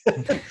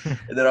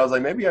 And then I was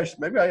like, maybe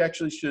I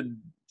actually should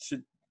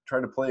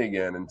try to play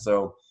again. And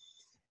so,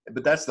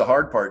 but that's the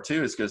hard part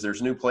too, is because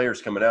there's new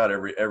players coming out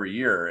every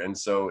year, and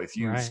so if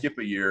you skip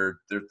a year,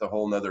 there's a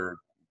whole nother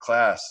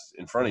class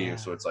in front of you.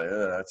 So it's like,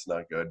 that's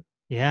not good.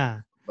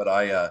 Yeah. But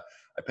I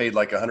paid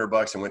like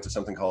 $100 and went to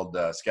something called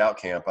Scout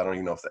Camp. I don't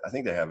even know I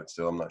think they have it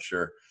still. I'm not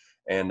sure.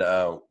 And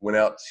went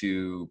out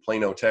to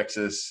Plano,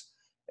 Texas,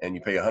 and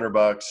you pay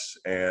 $100,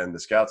 and the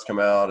scouts come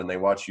out and they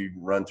watch you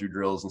run through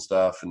drills and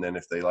stuff. And then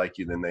if they like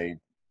you, then they,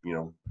 you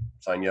know,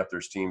 sign you up.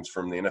 There's teams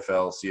from the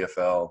NFL,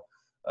 CFL,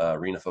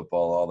 arena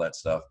football, all that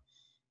stuff.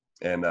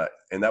 And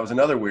that was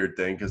another weird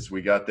thing because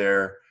we got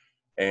there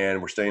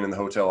and we're staying in the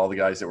hotel, all the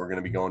guys that were going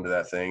to be going to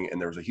that thing. And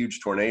there was a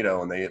huge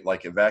tornado, and they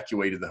like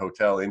evacuated the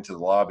hotel into the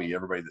lobby.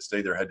 Everybody that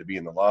stayed there had to be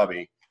in the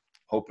lobby,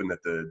 hoping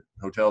that the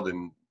hotel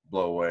didn't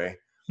blow away.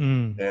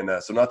 And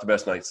so not the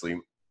best night's sleep.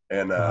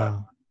 And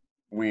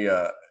we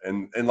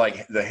and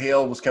like the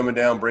hail was coming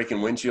down, breaking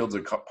windshields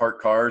of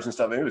parked cars and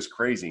stuff. It was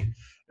crazy. And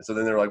so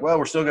then they're like, well,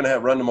 we're still going to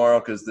have run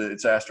tomorrow because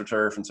it's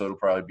AstroTurf, and so it'll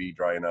probably be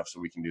dry enough so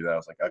we can do that. I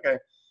was like, okay.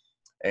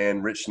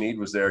 And Rich Sneed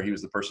was there. He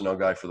was the personnel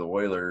guy for the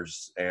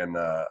Oilers, and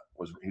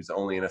he's the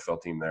only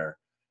NFL team there.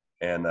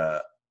 And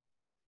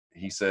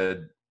he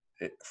said,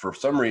 for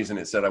some reason,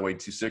 it said I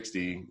weighed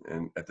 260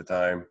 at the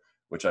time,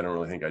 which I don't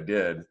really think I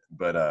did.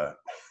 But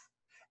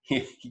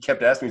he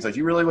kept asking me, he's like,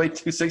 you really weigh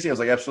 260? I was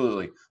like,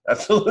 absolutely.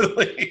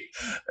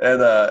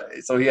 And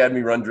so he had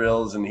me run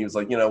drills, and he was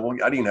like, you know, well,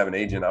 I didn't even have an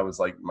agent. I was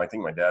like, I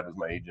think my dad was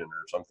my agent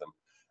or something.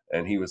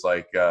 And he was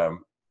like,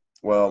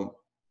 well,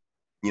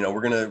 you know,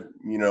 we're going to,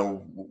 you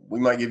know, we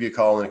might give you a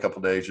call in a couple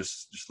of days.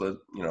 Just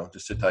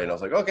sit tight. And I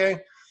was like, okay.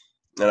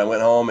 And I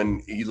went home,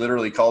 and he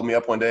literally called me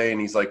up one day,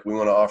 and he's like, we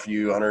want to offer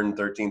you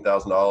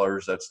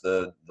 $113,000. That's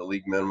the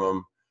league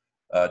minimum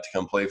to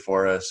come play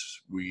for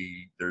us.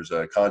 There's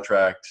a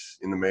contract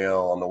in the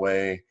mail on the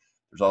way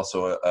There's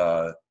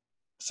also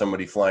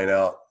somebody flying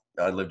out.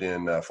 I lived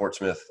in Fort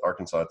Smith,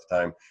 Arkansas at the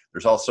time.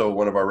 There's also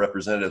one of our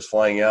representatives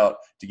flying out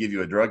to give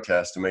you a drug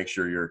test to make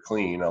sure you're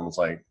clean. I was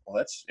like, well,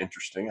 that's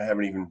interesting. I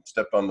haven't even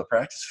stepped on the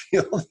practice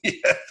field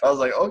yet. I was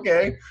like,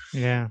 okay.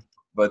 Yeah.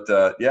 But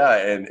yeah.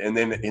 And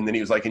then he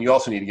was like, and you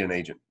also need to get an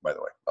agent, by the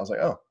way. I was like,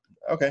 oh,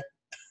 okay.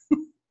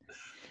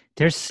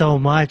 There's so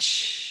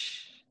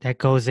much that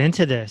goes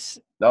into this.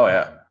 Oh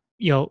yeah.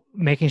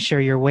 Making sure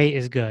your weight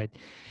is good,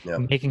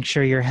 making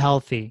sure you're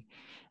healthy,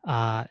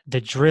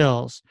 the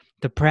drills,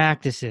 the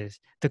practices,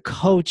 the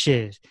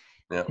coaches.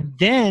 Yeah. And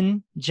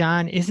then,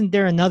 John, isn't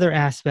there another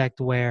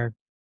aspect where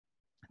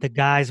the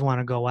guys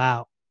want to go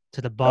out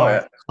to the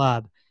bar, the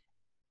club,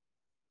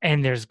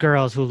 and there's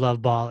girls who love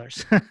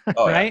ballers,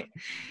 right?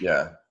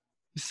 Yeah.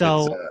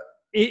 So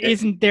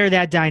isn't there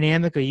that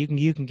dynamic, or you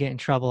can get in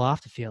trouble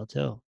off the field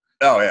too?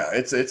 Oh yeah,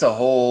 it's a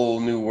whole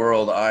new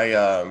world.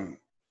 I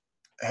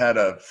had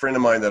a friend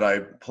of mine that I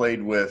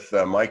played with,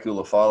 Mike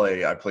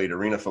Ulafale. I played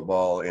arena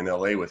football in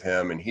LA with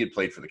him, and he had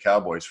played for the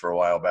Cowboys for a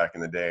while back in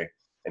the day.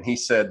 And he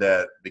said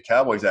that the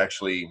Cowboys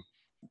actually,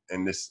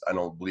 and this, I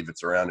don't believe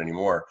it's around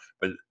anymore,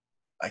 but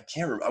I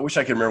can't remember. I wish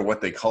I could remember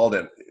what they called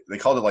it. They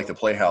called it like the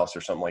Playhouse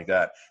or something like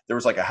that. There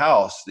was like a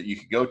house that you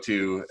could go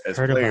to as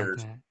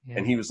players. Yeah.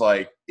 And he was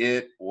like,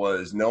 it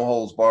was no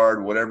holds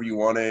barred, whatever you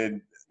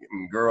wanted,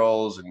 and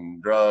girls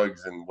and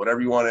drugs and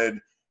whatever you wanted.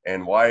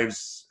 And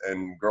wives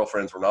and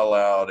girlfriends were not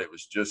allowed. It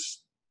was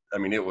just,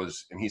 and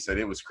he said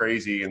it was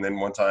crazy. And then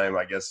one time,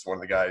 I guess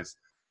one of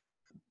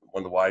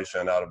the wives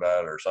found out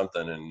about it or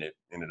something, and it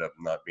ended up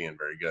not being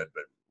very good.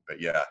 But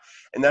yeah.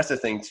 And that's the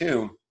thing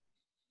too.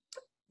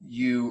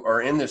 You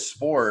are in this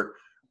sport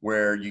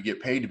where you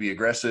get paid to be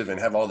aggressive and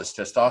have all this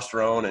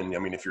testosterone.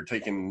 And if you're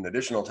taking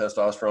additional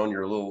testosterone,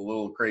 you're a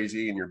little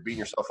crazy and you're beating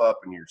yourself up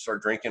and you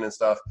start drinking and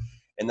stuff.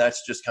 And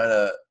that's just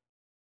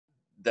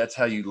that's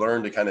how you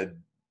learn to kind of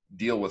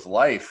deal with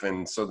life.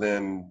 And so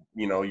then,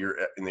 you're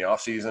in the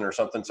off season or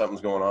something's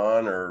going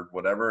on or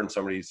whatever, and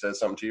somebody says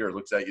something to you or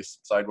looks at you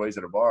sideways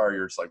at a bar,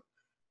 you're just like,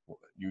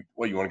 you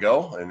want to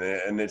go?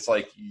 And it's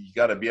like, you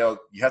have to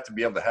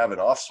be able to have an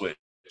off switch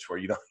where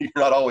you're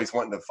not always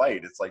wanting to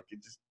fight. It's like,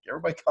 just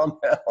everybody calm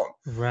down.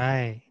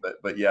 Right.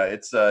 But yeah,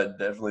 it's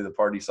definitely the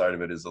party side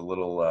of it is a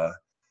little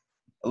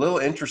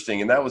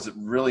interesting. And that was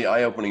really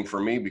eye opening for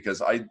me,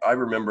 because I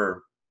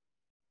remember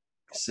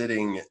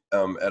sitting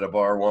at a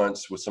bar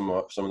once with some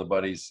of the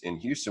buddies in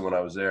Houston when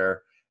I was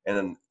there,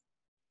 and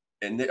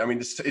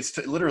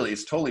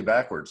it's totally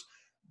backwards.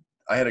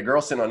 I had a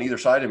girl sitting on either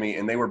side of me,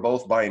 and they were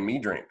both buying me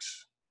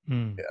drinks.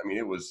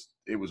 It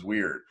was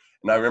weird.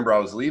 And I remember I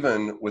was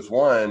leaving with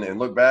one and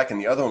looked back, and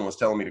the other one was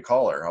telling me to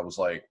call her. I was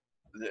like,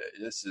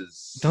 "This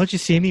is." Don't you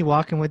see me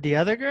walking with the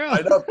other girl?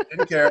 I know.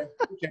 Didn't care.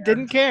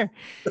 Didn't care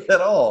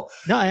at all.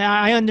 No,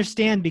 I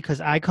understand,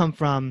 because I come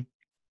from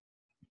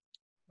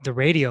the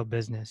radio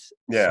business.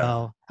 Yeah.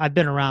 So I've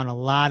been around a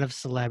lot of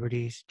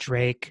celebrities,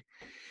 Drake,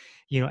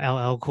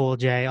 LL Cool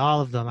J,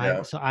 all of them.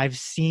 Yeah. So I've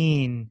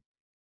seen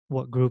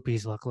what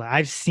groupies look like.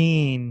 I've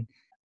seen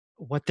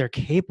what they're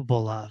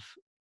capable of.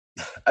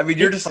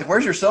 You're just like,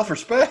 where's your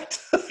self-respect?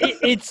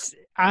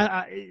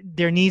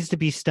 There needs to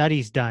be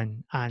studies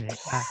done on it.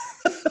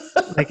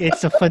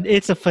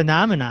 It's a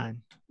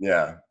phenomenon.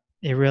 Yeah.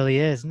 It really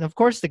is. And of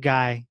course the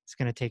guy is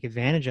going to take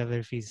advantage of it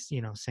if he's,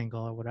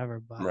 single or whatever,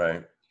 but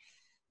right.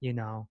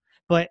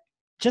 But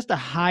just a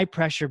high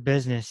pressure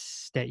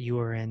business that you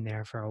were in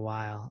there for a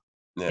while.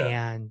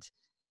 Yeah. And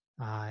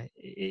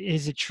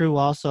is it true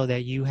also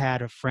that you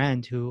had a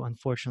friend who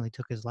unfortunately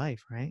took his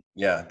life, right?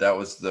 Yeah. That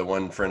was the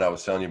one friend I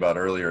was telling you about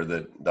earlier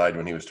that died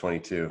when he was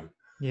 22.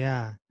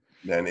 Yeah.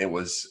 And it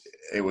was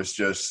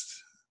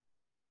just.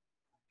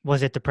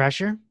 Was it the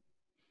pressure?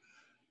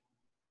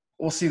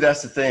 Well, see,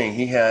 that's the thing.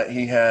 He had,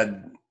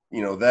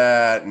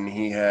 that, and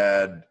he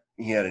had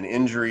an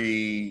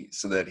injury,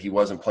 so that he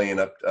wasn't playing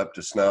up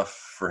to snuff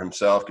for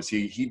himself, because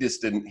he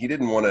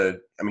didn't want to.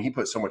 He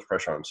put so much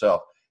pressure on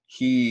himself.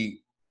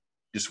 He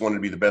just wanted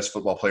to be the best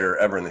football player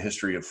ever in the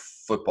history of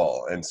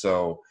football. And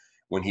so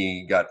when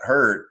he got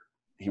hurt,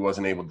 he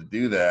wasn't able to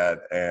do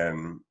that.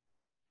 And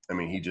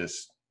he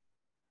just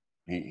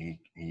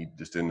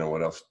didn't know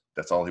what else.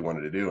 That's all he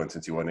wanted to do. And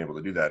since he wasn't able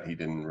to do that, he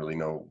didn't really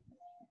know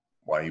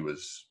why he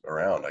was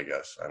around, I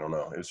guess. I don't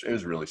know. It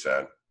was really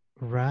sad.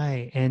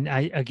 Right. And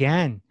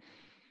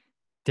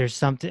there's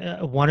something,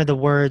 one of the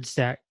words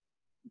that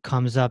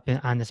comes up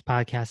on this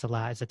podcast a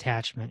lot is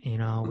attachment.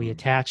 Mm-hmm. We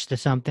attach to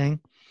something,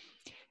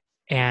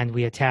 and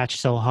we attach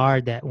so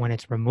hard that when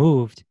it's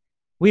removed,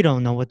 we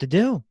don't know what to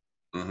do.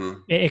 Mm-hmm.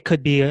 It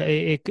could be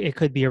it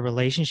could be a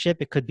relationship.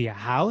 It could be a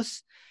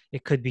house.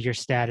 It could be your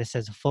status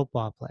as a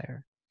football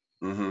player.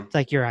 Mm-hmm. It's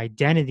like your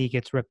identity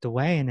gets ripped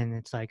away, and then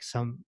it's like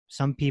some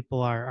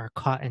people are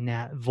caught in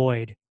that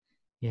void,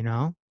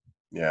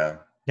 Yeah.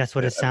 That's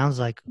what it sounds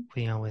like,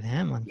 with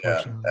him,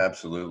 unfortunately. Yeah,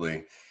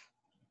 absolutely.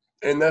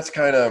 And that's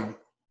one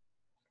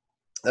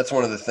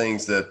of the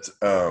things that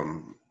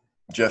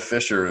Jeff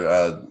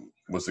Fisher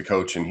was the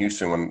coach in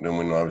Houston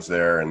when I was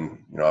there. And,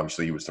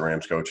 obviously he was the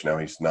Rams coach. Now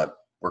he's not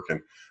working.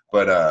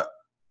 But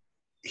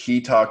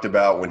he talked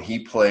about when he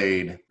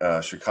played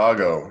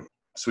Chicago,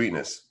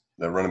 Sweetness,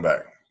 the running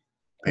back,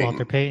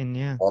 Walter Payton,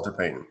 yeah. Walter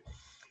Payton,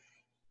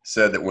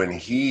 said that when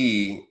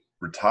he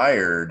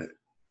retired,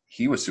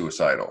 he was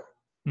suicidal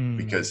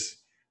because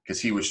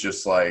he was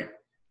just like,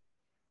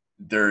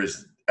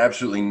 there's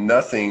absolutely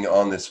nothing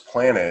on this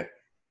planet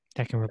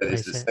that can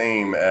replace the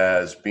same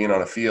as being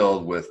on a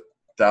field with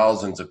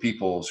thousands of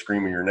people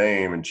screaming your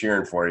name and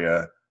cheering for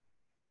you.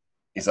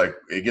 He's like,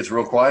 it gets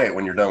real quiet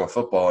when you're done with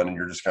football, and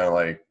you're just kind of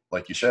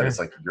like you said, It's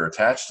like you're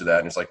attached to that,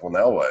 and it's like, well,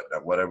 now what?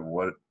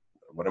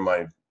 What am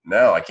I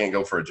now? I can't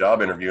go for a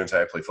job interview and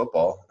say I play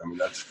football. I mean,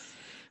 that's.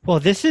 Well,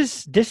 this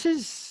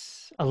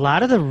is a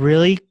lot of the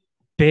really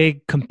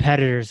big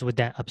competitors with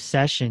that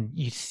obsession.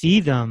 You see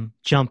them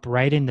jump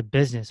right into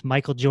business.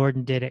 Michael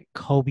Jordan did it.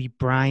 Kobe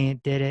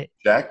Bryant did it.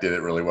 Shaq did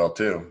it really well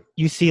too.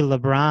 You see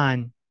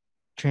LeBron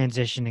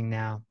transitioning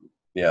now.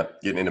 Yeah,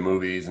 getting into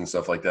movies and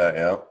stuff like that.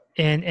 Yeah.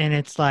 And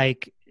it's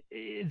like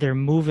they're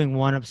moving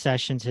one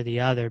obsession to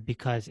the other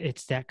because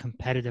it's that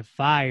competitive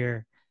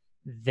fire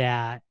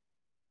that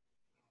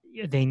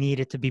they need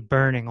it to be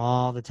burning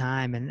all the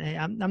time. And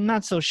I'm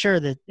not so sure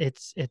that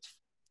it's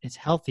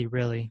healthy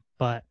really,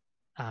 but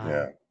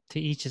to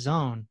each his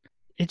own.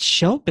 It's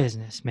show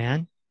business,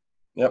 man.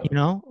 Yep. You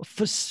know,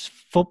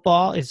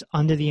 football is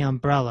under the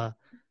umbrella,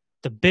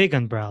 the big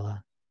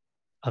umbrella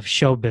of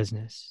show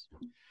business.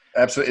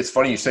 Absolutely. It's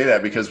funny you say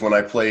that because when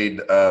I played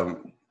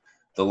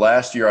the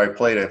last year I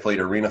played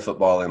arena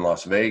football in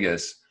Las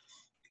Vegas,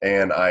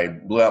 and I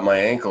blew out my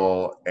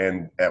ankle.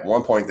 And at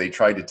one point they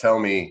tried to tell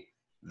me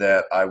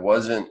that I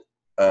wasn't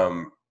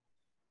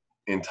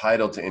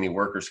entitled to any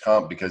workers'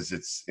 comp because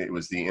it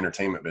was the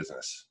entertainment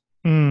business.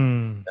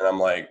 And I'm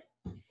like,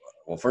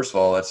 well, first of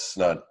all, that's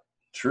not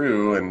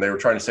true. And they were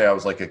trying to say I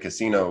was like a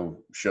casino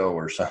show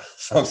or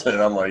something.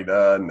 And I'm like,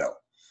 no.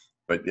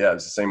 But yeah,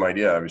 it's the same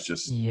idea. I was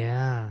just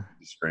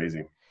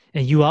crazy.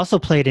 And you also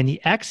played in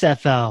the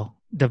XFL,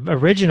 the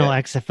original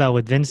XFL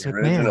with Vince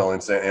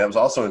McMahon. And I was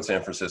also in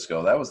San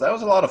Francisco. That was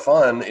a lot of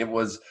fun. I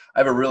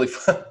have a really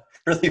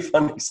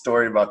funny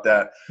story about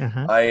that.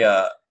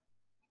 Uh-huh.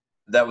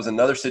 That was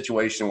another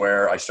situation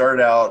where I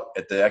started out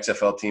at the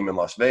XFL team in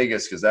Las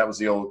Vegas because that was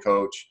the old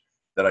coach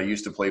that I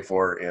used to play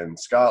for in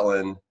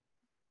Scotland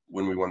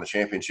when we won the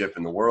championship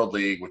in the World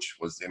League, which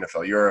was the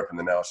NFL Europe, and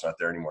then now it's not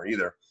there anymore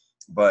either.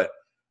 But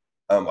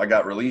I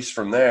got released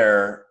from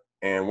there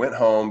and went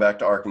home back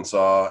to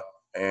Arkansas,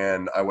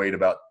 and I weighed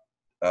about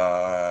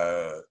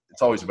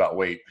it's always about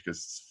weight because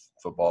it's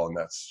football, and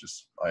that's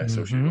just I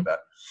associate with that.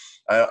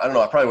 I don't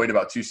know. I probably weighed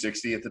about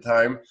 260 at the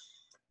time,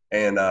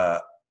 and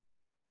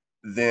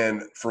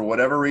then for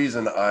whatever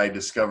reason, I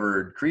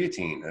discovered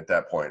creatine at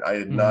that point. I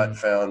had not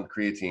found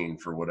creatine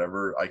for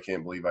whatever. I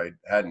can't believe I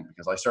hadn't,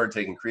 because I started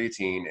taking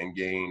creatine and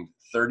gained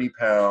 30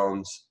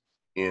 pounds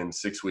in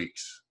 6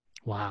 weeks.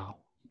 Wow.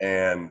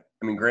 And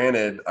I mean,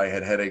 granted, I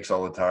had headaches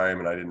all the time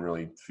and I didn't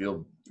really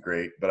feel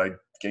great, but I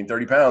gained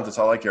 30 pounds. That's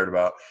all I cared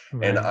about.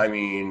 Right. And I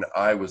mean,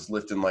 I was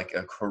lifting like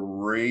a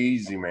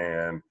crazy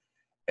man,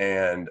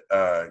 and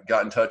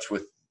got in touch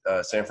with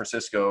San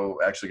Francisco,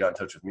 actually got in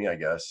touch with me, I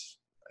guess.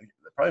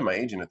 Probably my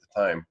agent at the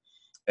time,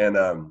 and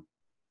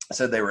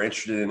said they were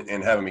interested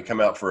in having me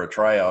come out for a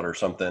tryout or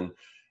something. And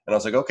I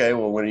was like, okay,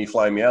 well, when are you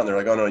flying me out? And they're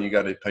like, oh no, you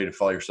got to pay to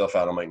fly yourself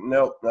out. I'm like,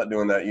 nope, not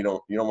doing that. You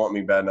don't want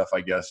me bad enough,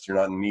 I guess. You're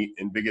not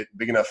in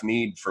big enough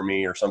need for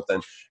me or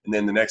something. And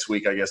then the next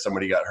week, I guess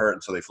somebody got hurt,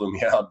 and so they flew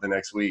me out the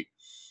next week.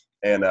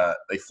 And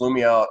they flew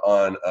me out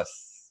on a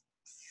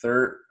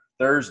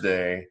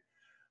Thursday.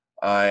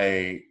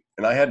 I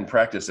hadn't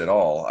practiced at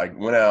all. I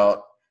went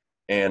out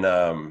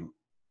and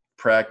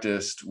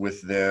practiced with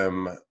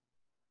them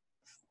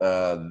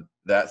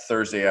that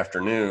Thursday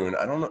afternoon.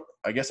 I don't know.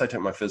 I guess I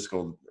took my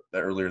physical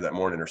earlier that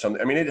morning or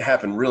something. I mean, it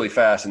happened really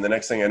fast. And the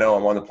next thing I know,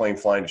 I'm on the plane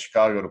flying to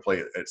Chicago to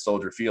play at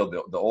Soldier Field,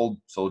 the old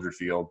Soldier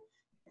Field,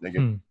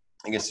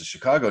 against the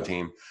Chicago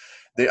team.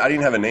 I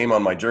didn't have a name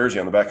on my jersey,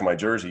 on the back of my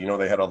jersey. You know,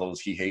 they had all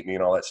those "He Hate Me"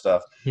 and all that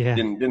stuff. Yeah.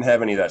 Didn't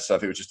have any of that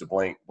stuff. It was just a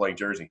blank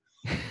jersey.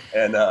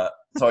 And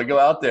so I go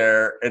out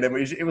there, and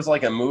it was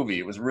like a movie.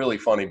 It was really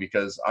funny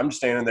because I'm just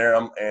standing there,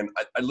 and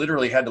I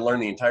literally had to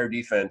learn the entire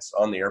defense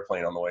on the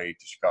airplane on the way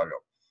to Chicago.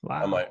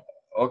 Wow. I'm like,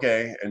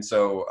 okay. And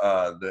so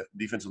the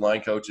defensive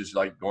line coach is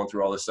like going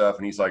through all this stuff,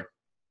 and he's like,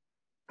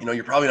 you know,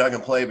 you're probably not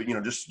going to play, but you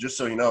know, just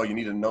so you know, you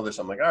need to know this.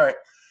 I'm like, all right.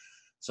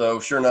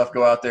 So sure enough,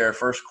 go out there.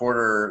 First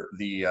quarter,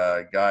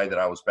 the guy that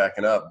I was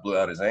backing up blew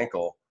out his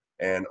ankle,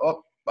 and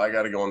I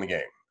got to go in the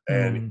game.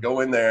 And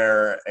go in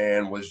there,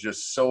 and was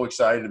just so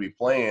excited to be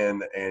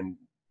playing, and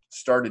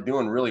started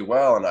doing really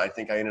well. And I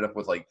think I ended up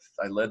with I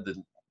led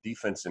the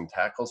defense in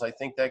tackles. I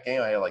think that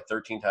game I had like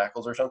 13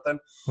 tackles or something.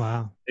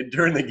 Wow. And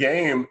during the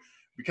game,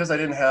 because I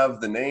didn't have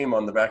the name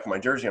on the back of my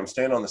jersey, I'm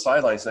standing on the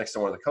sidelines next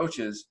to one of the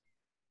coaches,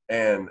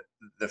 and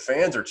the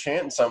fans are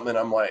chanting something.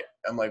 I'm like,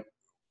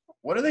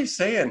 what are they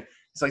saying?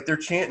 It's like they're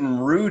chanting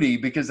Rudy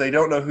because they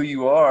don't know who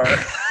you are.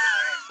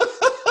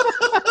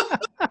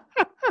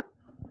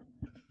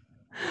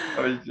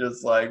 I was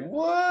just like,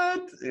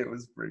 what? It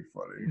was pretty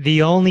funny.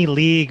 The only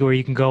league where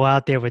you can go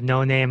out there with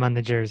no name on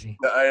the jersey.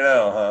 I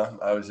know, huh?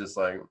 I was just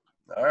like,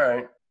 all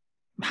right.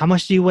 How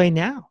much do you weigh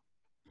now?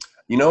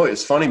 You know,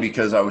 it's funny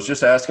because I was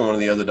just asking one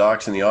of the other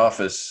docs in the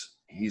office.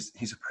 He's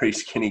a pretty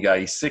skinny guy.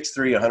 He's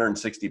 6'3",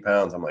 160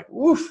 pounds. I'm like,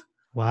 woof.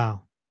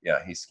 Wow. Yeah,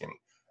 he's skinny.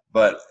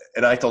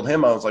 And I told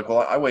him, I was like,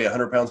 well, I weigh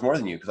 100 pounds more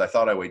than you because I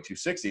thought I weighed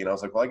 260. And I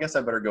was like, well, I guess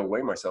I better go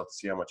weigh myself to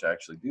see how much I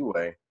actually do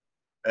weigh.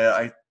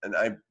 And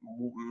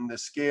the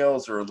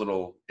scales are a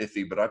little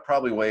iffy, but I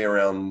probably weigh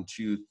around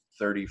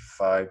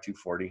 235,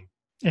 240.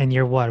 And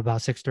you're what,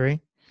 about 6'3"?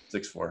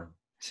 6'4".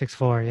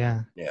 6'4",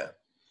 yeah. Yeah.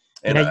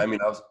 And I mean,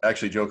 I was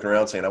actually joking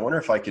around saying, I wonder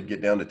if I could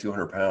get down to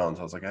 200 pounds.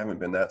 I was like, I haven't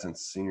been that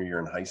since senior year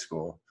in high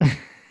school. And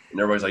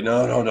everybody's like,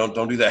 no,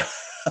 don't do that.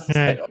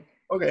 Right. Like,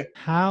 okay.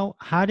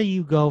 How do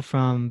you go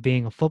from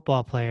being a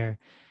football player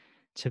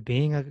to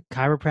being a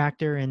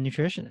chiropractor and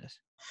nutritionist?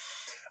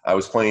 I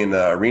was playing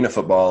arena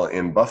football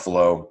in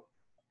Buffalo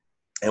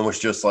and was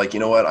just like, you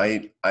know what?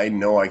 I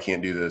know I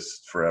can't do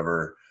this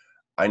forever.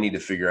 I need to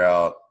figure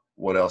out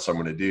what else I'm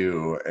going to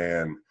do.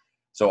 And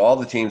so all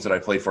the teams that I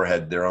played for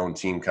had their own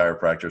team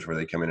chiropractors where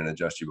they come in and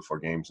adjust you before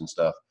games and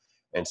stuff.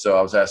 And so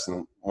I was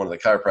asking one of the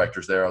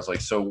chiropractors there, I was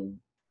like, so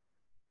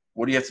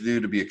what do you have to do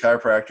to be a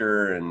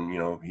chiropractor? And, you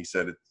know, he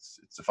said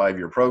it's a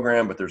 5-year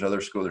program, but there's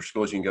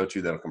schools you can go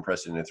to that'll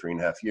compress it into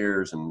 3.5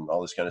 years and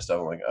all this kind of stuff.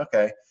 I'm like,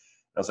 okay.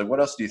 And I was like, what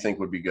else do you think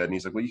would be good? And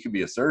he's like, well, you could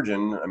be a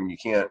surgeon. I mean,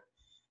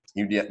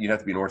 you'd have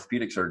to be an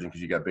orthopedic surgeon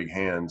because you got big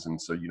hands.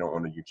 And so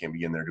you can't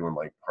be in there doing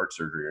like heart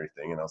surgery or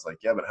anything. And I was like,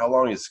 yeah, but how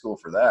long is school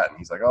for that? And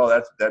he's like,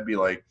 oh, that'd be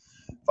like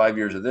 5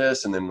 years of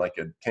this and then like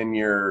a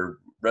 10-year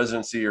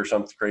residency or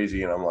something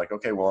crazy. And I'm like,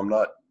 okay, well, I'm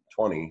not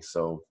 20.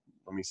 So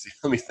let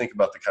me think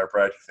about the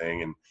chiropractic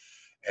thing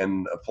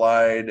and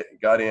applied,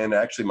 got in.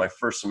 Actually, my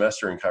first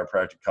semester in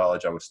chiropractic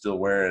college, I was still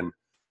wearing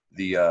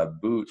the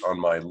boot on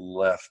my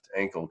left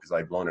ankle because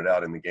I'd blown it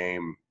out in the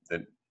game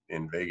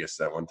in Vegas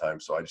that one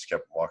time. So I just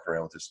kept walking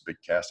around with this big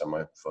cast on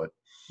my foot.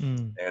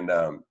 And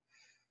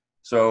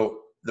so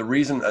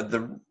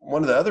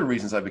one of the other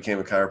reasons I became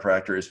a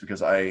chiropractor is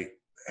because I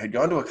had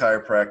gone to a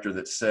chiropractor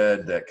that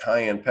said that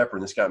cayenne pepper,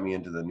 and this got me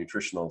into the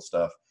nutritional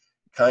stuff,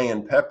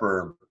 cayenne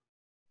pepper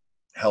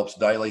helps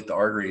dilate the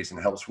arteries and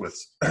helps with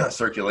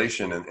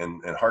circulation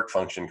and heart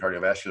function,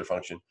 cardiovascular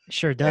function.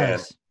 Sure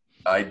does.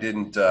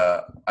 And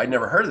I'd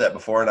never heard of that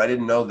before. And I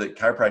didn't know that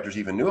chiropractors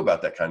even knew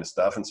about that kind of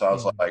stuff. And so I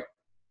was like,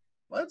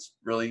 well, that's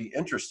really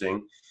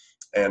interesting.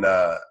 And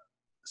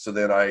so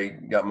then I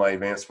got my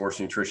advanced sports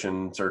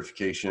nutrition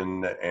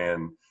certification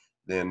and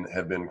then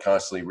have been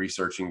constantly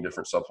researching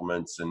different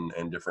supplements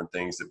and different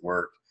things that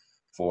work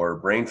for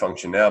brain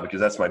function now,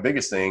 because that's my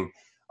biggest thing.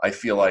 I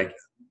feel like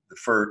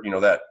for,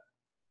 that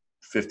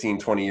 15,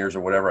 20 years or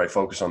whatever, I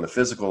focus on the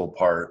physical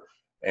part.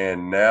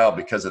 And now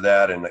because of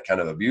that, and I kind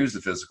of abused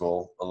the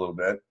physical a little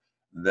bit,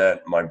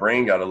 that my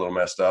brain got a little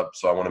messed up.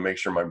 So I want to make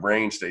sure my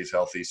brain stays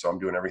healthy. So I'm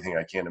doing everything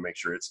I can to make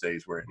sure it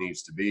stays where it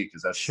needs to be.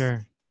 Because that's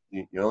sure.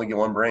 You only get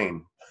one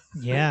brain.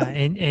 Yeah.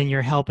 And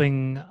you're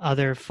helping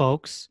other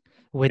folks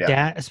with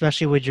that,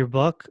 especially with your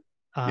book,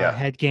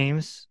 Head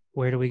Games.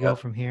 Where do we go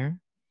from here?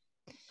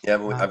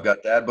 Yeah. I've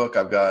got that book.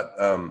 I've got,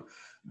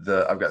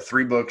 I've got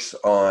 3 books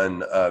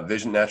on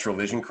natural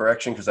vision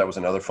correction, because that was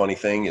another funny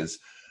thing is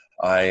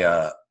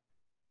I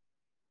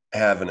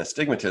have an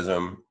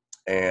astigmatism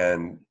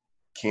and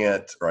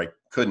I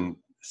couldn't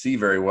see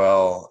very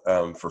well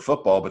for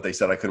football, but they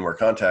said I couldn't wear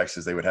contacts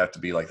because they would have to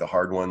be like the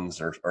hard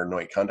ones or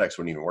no, contacts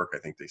wouldn't even work, I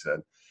think they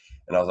said.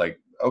 And I was like,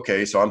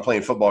 okay, so I'm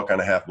playing football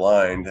kind of half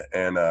blind.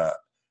 And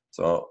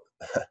so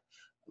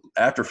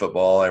after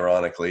football,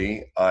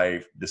 ironically,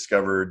 I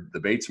discovered the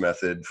Bates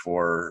method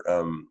for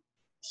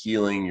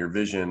healing your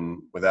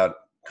vision without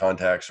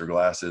contacts or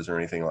glasses or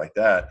anything like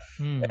that.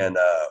 And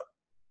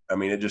I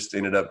mean, it just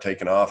ended up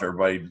taking off.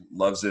 Everybody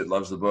loves it,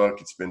 loves the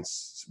book. It's been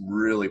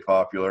really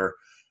popular.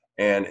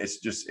 And it's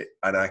just,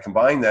 and I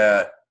combined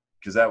that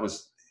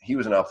because he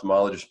was an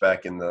ophthalmologist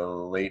back in the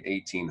late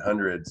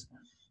 1800s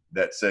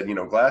that said,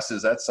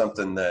 glasses, that's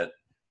something that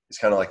is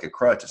kind of like a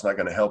crutch. It's not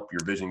going to help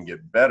your vision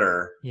get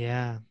better.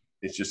 Yeah.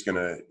 It's just going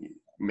to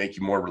make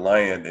you more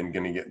reliant and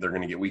they're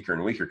going to get weaker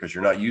and weaker because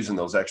you're not using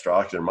those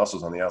extraocular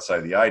muscles on the outside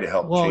of the eye to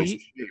help change the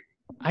shape.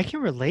 I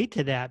can relate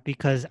to that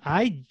because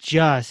I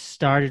just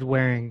started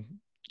wearing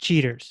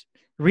cheaters,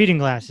 reading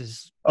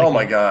glasses. Like oh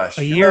my gosh.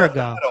 A year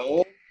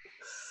ago.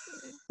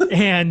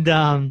 And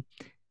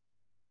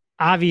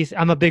obviously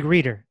I'm a big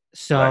reader,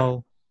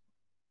 so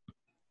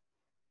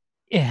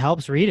it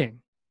helps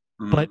reading.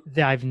 But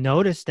I've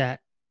noticed that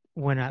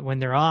when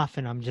they're off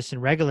and I'm just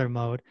in regular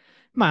mode,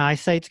 my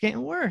eyesight's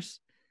getting worse.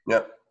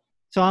 Yep.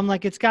 So I'm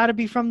like, it's got to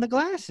be from the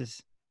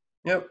glasses.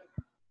 Yep.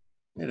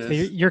 It is. So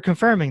you're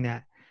confirming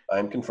that.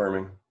 I'm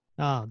confirming.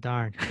 Oh,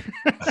 darn.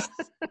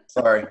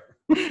 Sorry.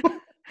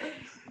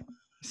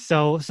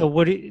 So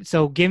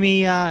give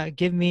me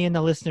and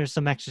the listeners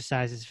some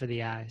exercises for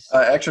the eyes.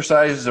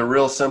 Exercises are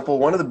real simple.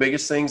 One of the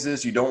biggest things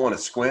is you don't want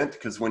to squint,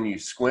 because when you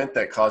squint,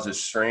 that causes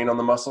strain on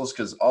the muscles,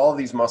 because all of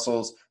these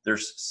muscles,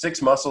 there's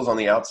 6 muscles on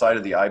the outside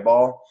of the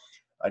eyeball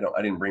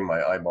I didn't bring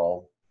my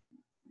eyeball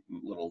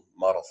little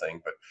model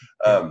thing, but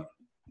Yeah.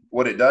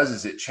 what it does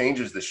is it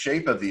changes the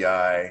shape of the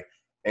eye.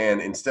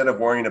 And instead of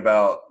worrying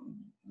about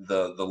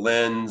the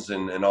lens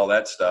and all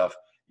that stuff,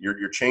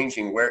 you're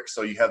changing where,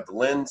 so you have the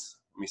lens.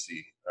 Let me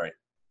see. All right.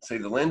 Say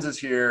the lens is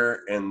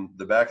here and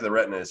the back of the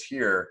retina is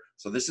here.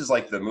 So this is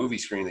like the movie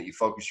screen that you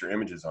focus your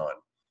images on.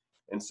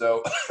 And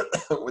so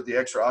with the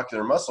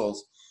extraocular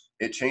muscles,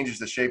 it changes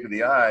the shape of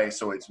the eye.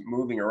 So it's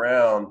moving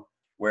around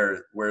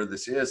where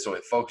this is. So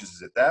it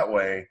focuses it that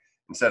way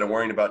instead of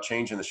worrying about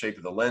changing the shape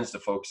of the lens to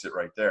focus it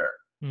right there.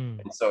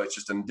 Mm. And so it's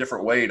just a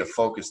different way to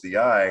focus the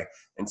eye.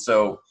 And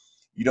so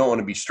you don't want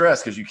to be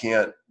stressed because you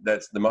can't,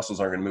 that's, the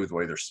muscles aren't going to move the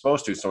way they're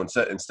supposed to. So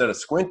instead of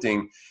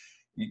squinting,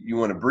 you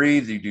want to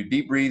breathe. You do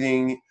deep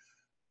breathing,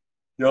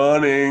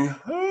 yawning,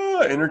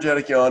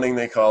 energetic yawning,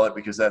 they call it,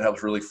 because that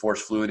helps really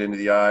force fluid into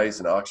the eyes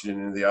and oxygen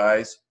into the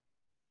eyes.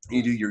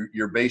 You do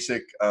your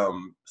basic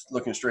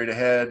looking straight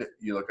ahead.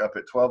 You look up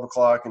at 12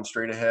 o'clock and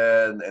straight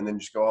ahead, and then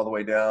just go all the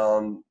way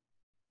down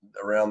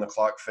around the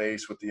clock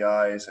face with the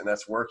eyes. And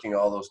that's working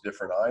all those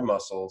different eye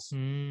muscles.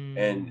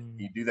 And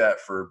you do that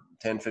for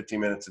 10, 15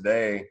 minutes a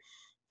day.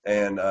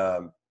 And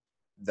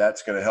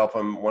that's going to help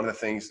them. One of the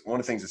things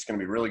that's going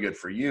to be really good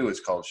for you is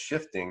called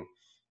shifting.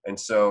 And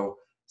so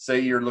say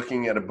you're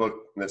looking at a book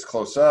that's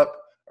close up.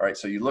 All right.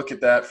 So you look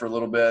at that for a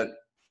little bit.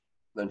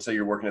 Then say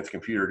you're working at the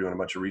computer doing a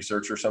bunch of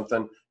research or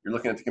something. You're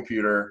looking at the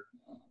computer,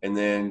 and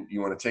then you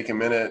want to take a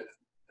minute,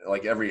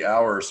 like every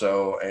hour or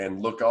so,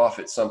 and look off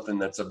at something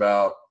that's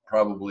about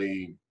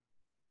probably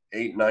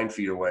 8-9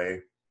 feet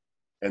away,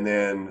 and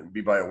then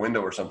be by a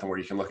window or something where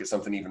you can look at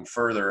something even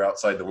further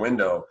outside the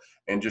window,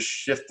 and just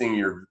shifting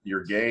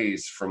your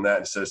gaze from that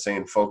instead of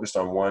saying focused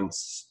on one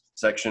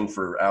section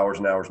for hours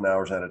and hours and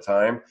hours at a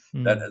time.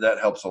 That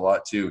helps a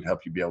lot too, to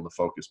help you be able to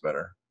focus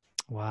better.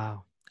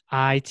 Wow.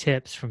 Eye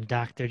tips from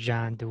Dr.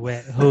 John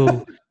DeWitt,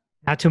 who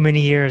not too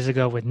many years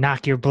ago would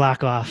knock your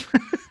block off.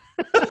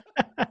 But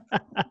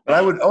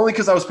I would, only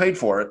because I was paid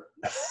for it.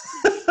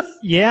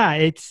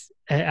 Yeah,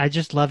 I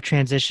just love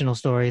transitional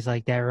stories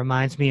like that. It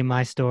reminds me of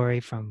my story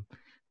from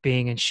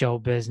being in show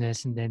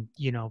business and then,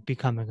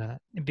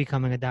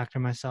 becoming a doctor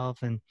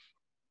myself, and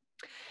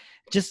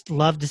just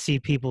love to see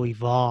people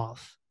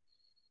evolve.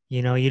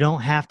 You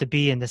don't have to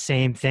be in the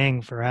same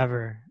thing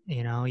forever.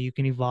 You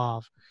can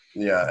evolve.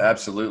 Yeah,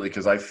 absolutely.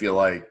 Because I feel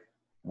like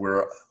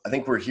I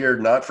think we're here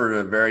not for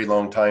a very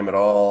long time at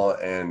all.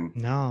 And,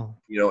 No.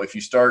 if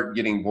you start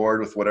getting bored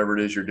with whatever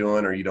it is you're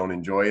doing, or you don't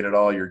enjoy it at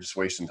all, you're just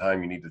wasting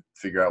time. You need to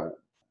figure out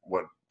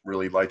what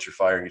really lights your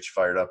fire and gets you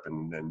fired up,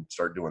 and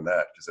start doing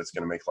that, because that's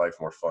going to make life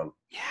more fun.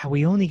 Yeah,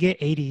 we only get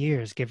 80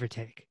 years, give or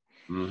take.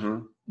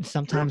 Mm-hmm.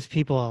 Sometimes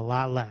people a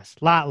lot less.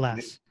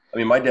 I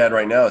mean, my dad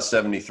right now is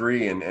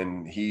 73,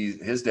 and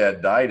his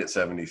dad died at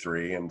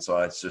 73. And so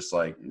it's just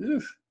like,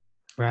 oof.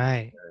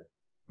 Right.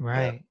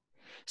 Yeah.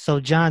 So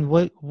John,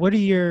 what do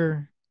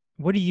you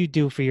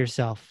do for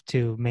yourself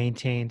to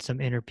maintain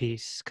some inner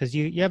peace? Because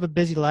you have a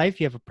busy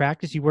life, you have a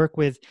practice, you work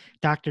with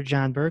Dr.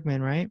 John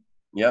Bergman, right?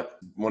 Yep.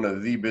 One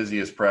of the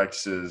busiest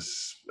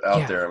practices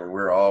out there. I mean,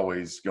 we're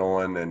always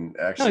going, and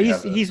actually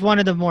he's one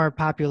of the more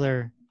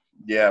popular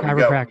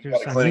chiropractors. We've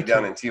got a clinic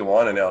down in YouTube.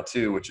 Tijuana now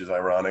too, which is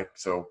ironic.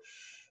 So,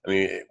 I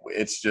mean,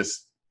 it's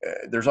just,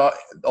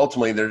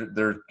 ultimately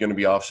there are going to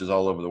be offices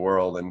all over the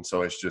world. And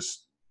so it's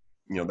just,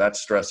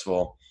 that's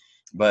stressful.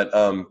 But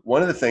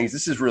one of the things,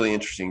 this is really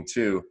interesting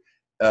too.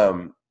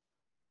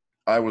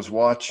 I was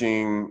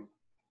watching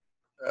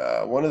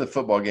one of the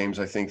football games,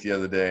 I think, the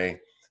other day,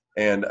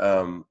 and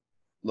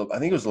I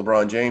think it was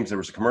LeBron James. There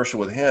was a commercial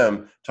with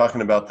him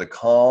talking about the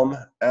Calm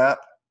app,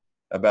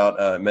 about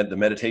the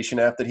meditation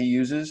app that he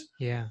uses.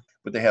 Yeah.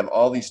 But they have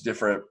all these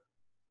different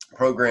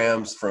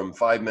programs from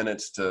 5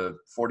 minutes to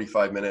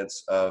 45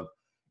 minutes of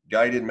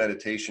guided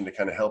meditation to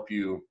kind of help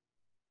you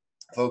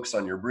focus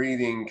on your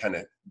breathing, kind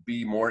of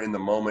be more in the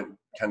moment,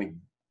 kind of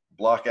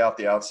block out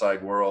the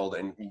outside world.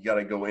 And you got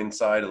to go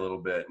inside a little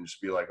bit and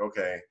just be like,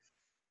 okay,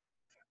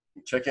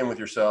 check in with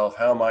yourself.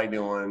 How am I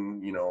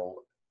doing?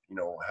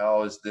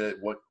 How is that?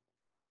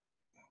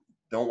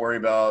 Don't worry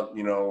about,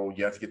 you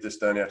have to get this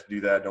done. You have to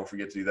do that. Don't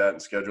forget to do that,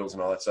 and schedules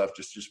and all that stuff.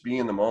 Just be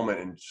in the moment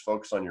and just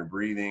focus on your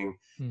breathing,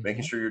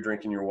 making sure you're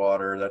drinking your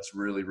water. That's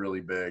really,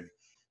 really big.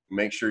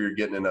 Make sure you're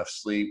getting enough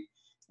sleep.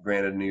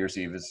 Granted, New Year's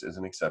Eve is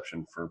an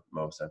exception for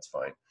most. That's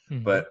fine.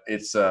 But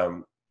it's,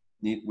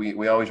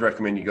 we always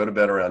recommend you go to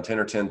bed around 10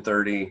 or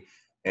 10:30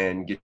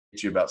 and get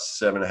you about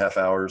 7.5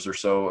 hours or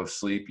so of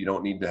sleep. You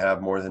don't need to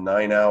have more than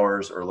 9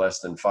 hours or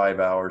less than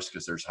 5 hours,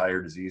 because there's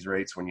higher disease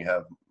rates when you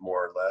have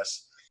more or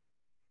less.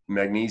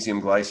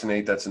 Magnesium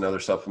glycinate, that's another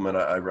supplement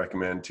I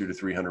recommend, 200 to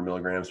 300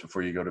 milligrams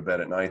before you go to bed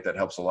at night. That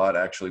helps a lot,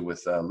 actually,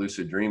 with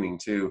lucid dreaming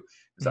too.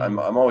 Because I'm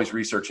always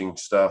researching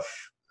stuff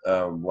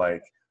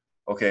like,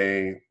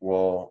 okay,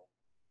 well,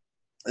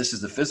 this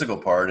is the physical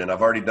part, and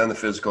I've already done the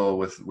physical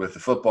with the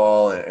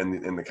football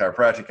and the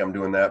chiropractic. I'm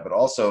doing that, but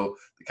also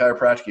the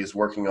chiropractic is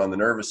working on the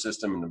nervous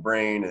system and the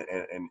brain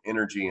and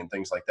energy and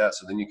things like that.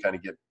 So then you kind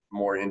of get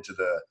more into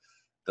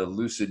the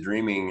lucid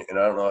dreaming. And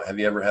I don't know, have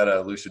you ever had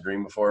a lucid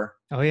dream before?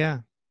 Oh yeah.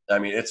 I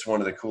mean, it's one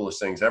of the coolest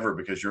things ever,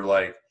 because you're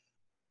like,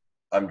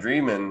 I'm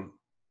dreaming,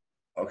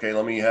 okay,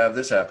 let me have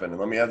this happen and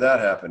let me have that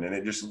happen. And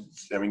it just,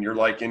 I mean, you're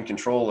like in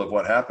control of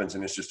what happens,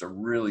 and it's just a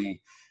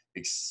really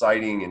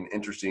exciting and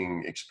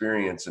interesting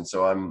experience. And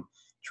so I'm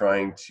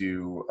trying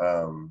to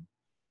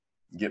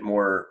get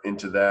more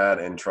into that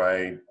and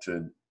try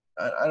to,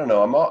 I don't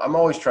know. I'm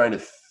always trying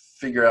to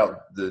figure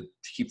out to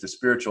keep the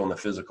spiritual and the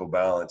physical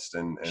balanced.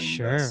 And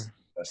Sure.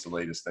 that's the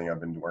latest thing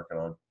I've been working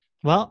on.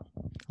 Well,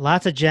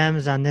 lots of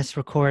gems on this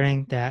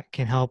recording that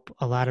can help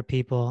a lot of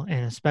people,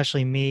 and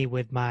especially me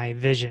with my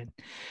vision.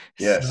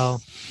 Yes. So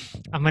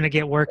I'm going to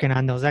get working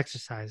on those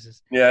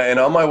exercises. Yeah. And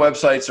all my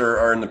websites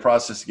are in the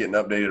process of getting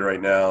updated right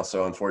now.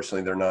 So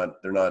unfortunately they're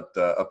not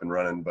up and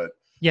running, but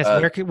yes.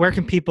 Where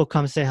can people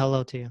come say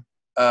hello to you?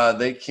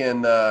 They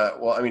can,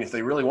 well, I mean, if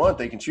they really want,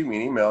 they can shoot me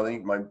an email.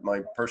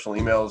 My personal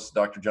email is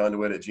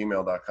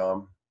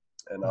drjohndewitt@gmail.com,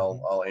 and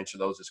I'll answer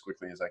those as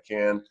quickly as I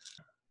can.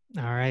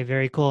 All right.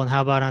 Very cool. And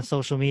how about on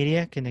social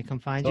media? Can they come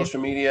find you?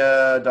 Social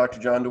media, Dr.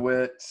 John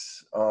DeWitt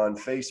on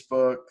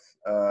Facebook.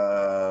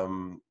 I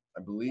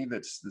believe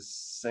it's the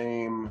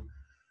same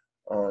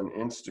on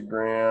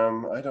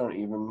Instagram. I don't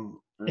even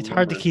remember. It's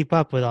hard to keep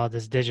up with all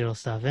this digital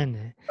stuff, isn't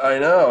it? I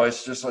know.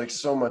 It's just like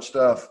so much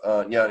stuff.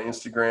 Yeah.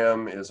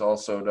 Instagram is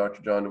also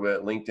Dr. John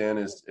DeWitt.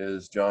 LinkedIn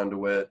is John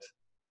DeWitt.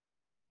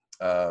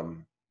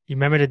 You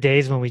remember the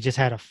days when we just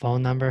had a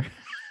phone number?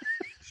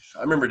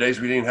 I remember days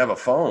we didn't have a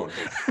phone.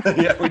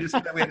 Yeah, we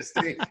had to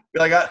stay.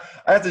 Like I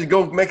have to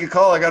go make a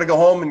call. I got to go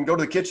home and go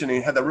to the kitchen,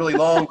 and had that really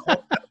long cord.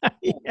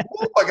 Yeah.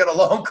 Ooh, I got a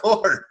long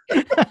cord.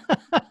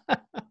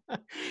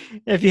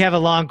 If you have a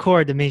long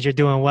cord, that means you're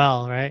doing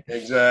well, right?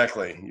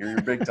 Exactly.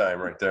 You're big time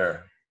right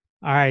there.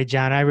 All right,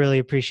 John, I really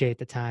appreciate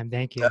the time.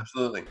 Thank you.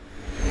 Absolutely.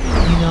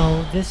 You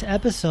know, this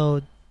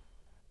episode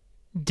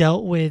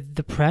dealt with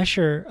the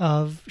pressure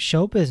of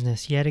show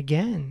business yet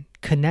again,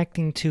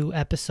 connecting to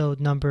episode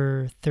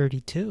number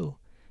 32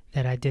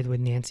 that I did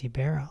with Nancy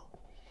Barrow.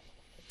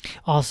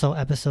 Also,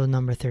 episode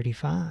number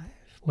 35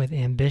 with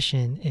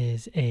Ambition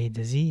is a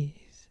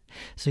Disease.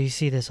 So you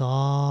see, this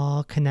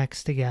all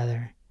connects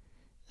together.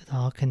 It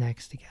all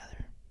connects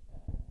together.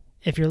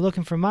 If you're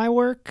looking for my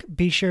work,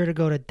 be sure to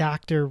go to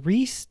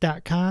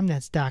drreese.com.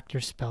 That's doctor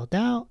spelled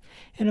out.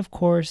 And of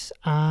course,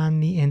 on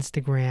the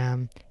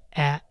Instagram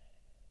at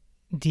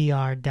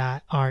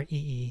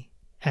dr.reese.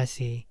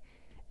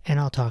 And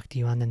I'll talk to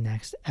you on the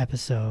next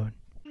episode.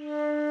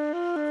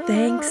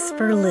 Thanks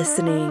for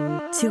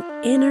listening to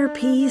Inner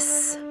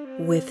Peace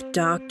with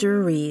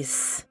Dr.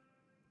 Reese.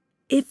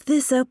 If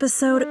this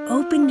episode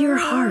opened your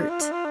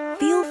heart,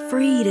 feel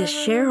free to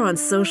share on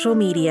social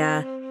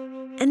media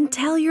and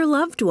tell your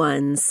loved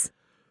ones.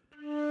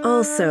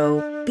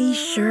 Also, be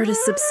sure to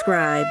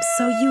subscribe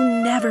so you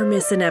never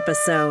miss an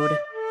episode.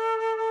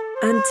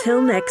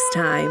 Until next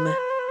time,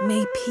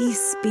 may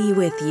peace be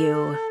with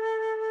you.